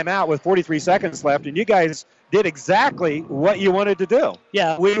called a timeout with 43 seconds left, and you guys did exactly what you wanted to do.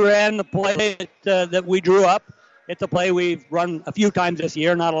 Yeah, we ran the play that we drew up. It's a play we've run a few times this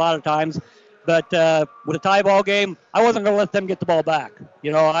year, not a lot of times. But with a tie ball game, I wasn't going to let them get the ball back.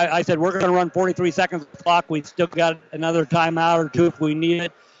 You know, I said we're going to run 43 seconds of the clock. We've still got another timeout or 2 if we need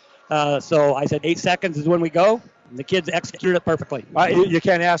it. So I said 8 seconds is when we go. And the kids executed it perfectly. You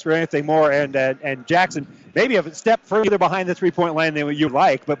can't ask for anything more. And Jackson, maybe a step further behind the three-point line than you'd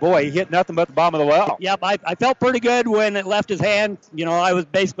like, but boy, he hit nothing but the bottom of the well. Yep, I felt pretty good when it left his hand. You know, I was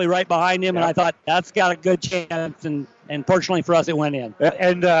basically right behind him, and I thought that's got a good chance. And fortunately for us, it went in.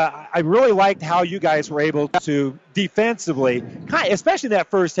 And I really liked how you guys were able to defensively, especially in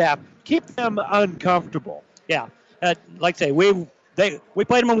that first half, keep them uncomfortable. Yeah, like I say, we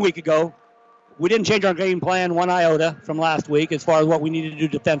played them a week ago. We didn't change our game plan one iota from last week as far as what we needed to do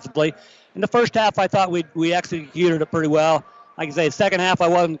defensively. In the first half, I thought we executed it pretty well. like I say, second half I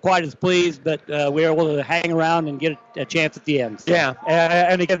wasn't quite as pleased, but we were able to hang around and get a chance at the end. So. Yeah,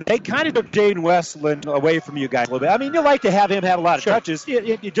 and again, they kind of took Jaden Westland away from you guys a little bit. I mean, you like to have him have a lot of touches.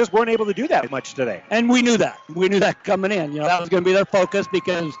 You just weren't able to do that much today. And we knew that. We knew that coming in. That was going to be their focus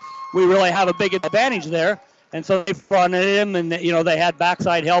because we really have a big advantage there. And so they fronted him, and they had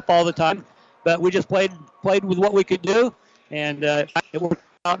backside help all the time. But we just played with what we could do, and it worked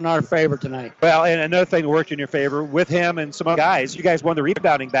out in our favor tonight. Well, and another thing that worked in your favor with him and some other guys, you guys won the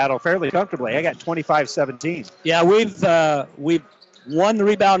rebounding battle fairly comfortably. I got 25-17. Yeah, we've won the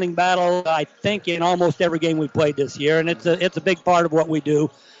rebounding battle, I think, in almost every game we've played this year, and it's a big part of what we do.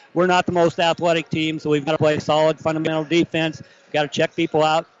 We're not the most athletic team, so we've got to play solid fundamental defense. We've got to check people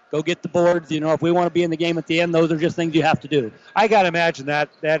out. Go get the boards. If we want to be in the game at the end, those are just things you have to do. I got to imagine that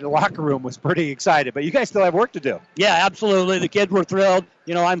locker room was pretty excited, but you guys still have work to do. Yeah, absolutely. The kids were thrilled.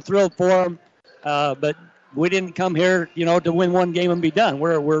 I'm thrilled for them, but we didn't come here, to win one game and be done.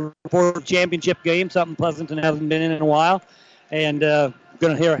 We're for a championship game, something Pleasanton hasn't been in a while, and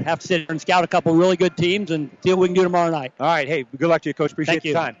going to have to sit here and scout a couple really good teams and see what we can do tomorrow night. All right. Hey, good luck to you, Coach. Appreciate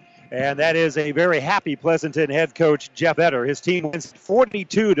your time. And that is a very happy Pleasanton head coach, Jeff Etter. His team wins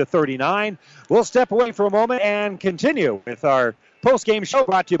 42-39. We'll step away for a moment and continue with our post-game show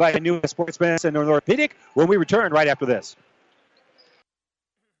brought to you by New Sports Medicine and Orthopedic when we return right after this.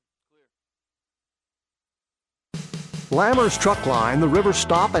 Lammer's Truck Line, the River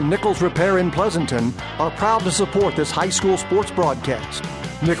Stop, and Nichols Repair in Pleasanton are proud to support this high school sports broadcast.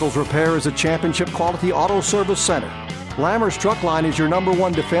 Nichols Repair is a championship-quality auto service center. Lammer's Truck Line is your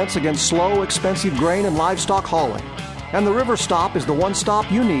 #1 defense against slow, expensive grain and livestock hauling. And the River Stop is the one stop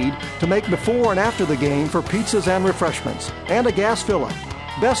you need to make before and after the game for pizzas and refreshments, and a gas fill-up.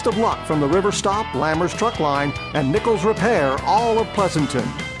 Best of luck from the River Stop, Lammer's Truck Line, and Nichols Repair, all of Pleasanton.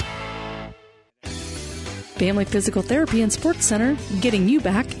 Family Physical Therapy and Sports Center, getting you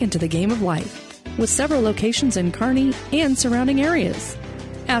back into the game of life. With several locations in Kearney and surrounding areas.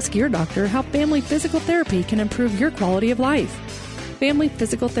 Ask your doctor how Family Physical Therapy can improve your quality of life. Family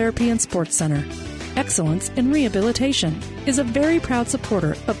Physical Therapy and Sports Center. Excellence in Rehabilitation is a very proud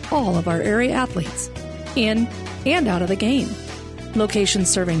supporter of all of our area athletes, in and out of the game. Locations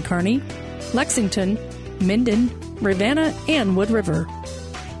serving Kearney, Lexington, Minden, Ravenna, and Wood River.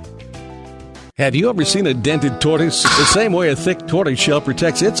 Have you ever seen a dented tortoise? The same way a thick tortoise shell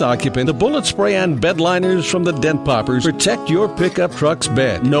protects its occupant, the bullet spray on bed liners from the Dent Poppers protect your pickup truck's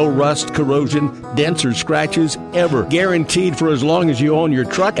bed. No rust, corrosion, dents, or scratches ever. Guaranteed for as long as you own your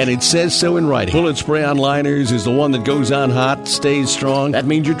truck, and it says so in writing. Bullet spray on liners is the one that goes on hot, stays strong. That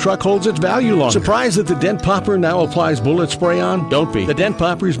means your truck holds its value longer. Surprised that the Dent Popper now applies bullet spray on? Don't be. The Dent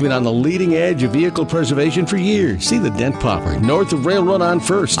Popper's been on the leading edge of vehicle preservation for years. See the Dent Popper north of Railroad on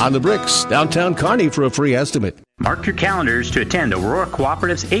First, on the Bricks, downtown Kearney for a free estimate. Mark your calendars to attend Aurora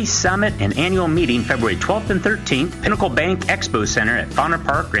Cooperative's ACE Summit and Annual Meeting February 12th and 13th, Pinnacle Bank Expo Center at Fauner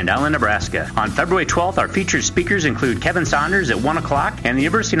Park, Grand Island, Nebraska. On February 12th, our featured speakers include Kevin Saunders at 1 o'clock and the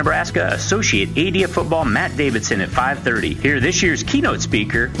University of Nebraska Associate AD of Football Matt Davidson at 5:30. Hear this year's keynote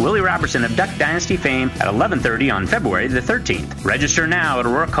speaker, Willie Robertson of Duck Dynasty fame, at 11:30 on February the 13th. Register now at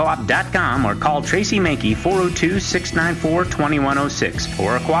auroracoop.com or call Tracy Mankey 402-694-2106.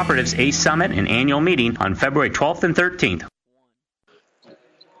 Aurora Cooperative's ACE Summit and Annual Meeting on February 12th and 13th.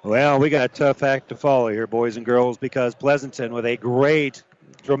 Well, we got a tough act to follow here, boys and girls, because Pleasanton with a great,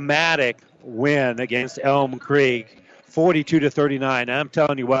 dramatic win against Elm Creek, 42-39. I'm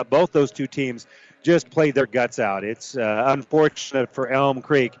telling you what, both those two teams just played their guts out. It's unfortunate for Elm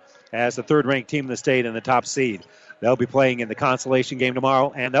Creek as the third-ranked team in the state and the top seed. They'll be playing in the consolation game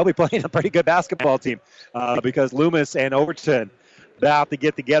tomorrow, and they'll be playing a pretty good basketball team because Loomis and Overton about to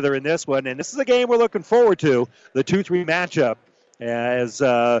get together in this one. And this is a game we're looking forward to, the 2-3 matchup, as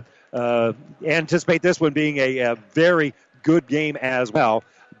anticipate this one being a very good game as well.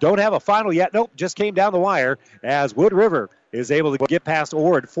 Don't have a final yet. Nope, just came down the wire as Wood River is able to get past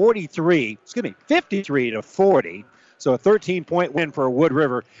Ord 53-40. So a 13-point win for Wood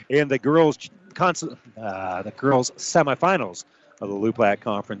River in the girls' semifinals of the Luplac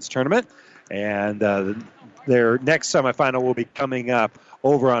Conference Tournament. And their next semifinal will be coming up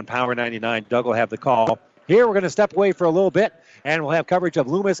over on Power 99. Doug will have the call. Here we're going to step away for a little bit, and we'll have coverage of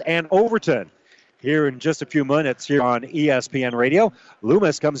Loomis and Overton here in just a few minutes here on ESPN Radio.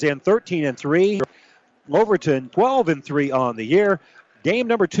 Loomis comes in 13-3. Overton 12-3 on the year. Game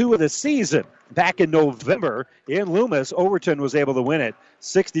number 2 of the season back in November in Loomis. Overton was able to win it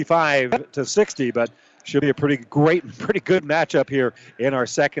 65-60, but should be a pretty good matchup here in our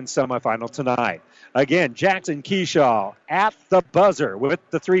second semifinal tonight. Again, Jackson Keyshaw at the buzzer with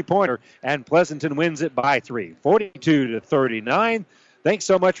the three-pointer, and Pleasanton wins it by 3, 42-39. Thanks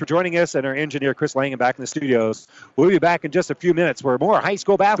so much for joining us, and our engineer, Chris Langen, back in the studios. We'll be back in just a few minutes for more high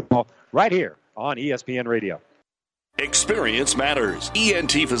school basketball right here on ESPN Radio. Experience matters.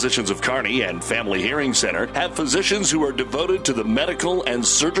 ENT Physicians of Kearney and Family Hearing Center have physicians who are devoted to the medical and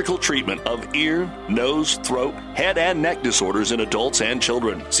surgical treatment of ear, nose, throat, head, and neck disorders in adults and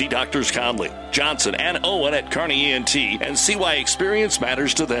children. See Doctors Conley, Johnson, and Owen at Kearney ENT and see why experience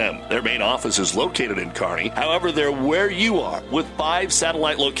matters to them. Their main office is located in Kearney. However, they're where you are with 5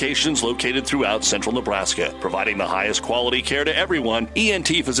 satellite locations located throughout central Nebraska, providing the highest quality care to everyone. ENT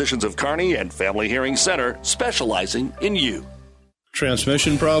Physicians of Kearney and Family Hearing Center, specializing in you.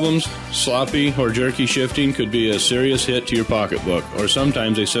 Transmission problems, sloppy or jerky shifting could be a serious hit to your pocketbook, or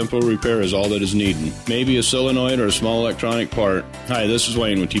sometimes a simple repair is all that is needed. Maybe a solenoid or a small electronic part. Hi, this is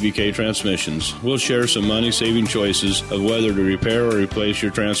Wayne with TBK Transmissions. We'll share some money-saving choices of whether to repair or replace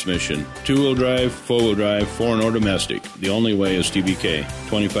your transmission. 2-wheel drive, 4-wheel drive, foreign or domestic. The only way is TBK.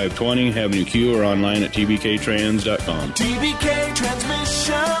 2520 Avenue Q or online at tbktrans.com. TBK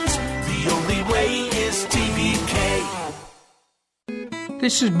Transmissions, the only way is TBK.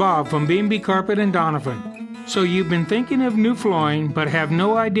 This is Bob from B&B Carpet and Donovan. So you've been thinking of new flooring but have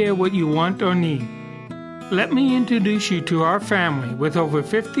no idea what you want or need. Let me introduce you to our family with over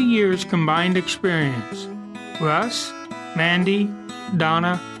 50 years combined experience. Russ, Mandy,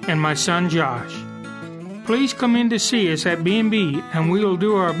 Donna, and my son Josh. Please come in to see us at B&B and we will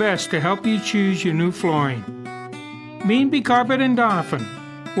do our best to help you choose your new flooring. B&B Carpet and Donovan,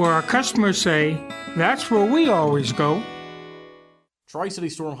 where our customers say, that's where we always go. Tri-City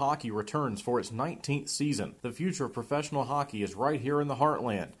Storm Hockey returns for its 19th season. The future of professional hockey is right here in the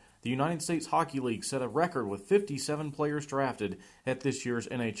heartland. The United States Hockey League set a record with 57 players drafted at this year's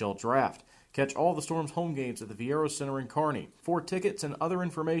NHL Draft. Catch all the Storm's home games at the Viero Center in Kearney. For tickets and other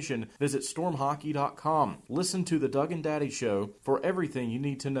information, visit stormhockey.com. Listen to the Doug and Daddy Show for everything you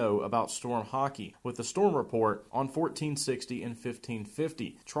need to know about Storm Hockey with the Storm Report on 1460 and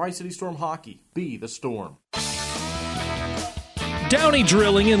 1550. Tri-City Storm Hockey, be the Storm. Downey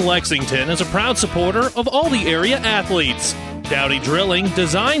Drilling in Lexington is a proud supporter of all the area athletes. Downey Drilling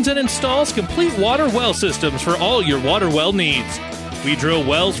designs and installs complete water well systems for all your water well needs. We drill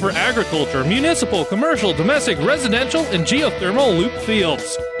wells for agriculture, municipal, commercial, domestic, residential, and geothermal loop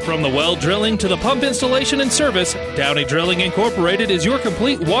fields. From the well drilling to the pump installation and service, Downey Drilling Incorporated is your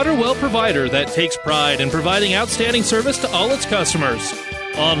complete water well provider that takes pride in providing outstanding service to all its customers.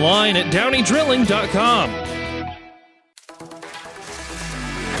 Online at downeydrilling.com.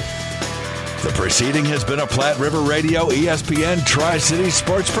 The proceeding has been a Platte River Radio ESPN Tri-City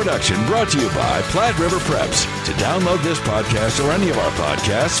Sports production brought to you by Platte River Preps. To download this podcast or any of our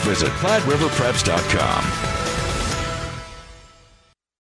podcasts, visit PlatteRiverPreps.com.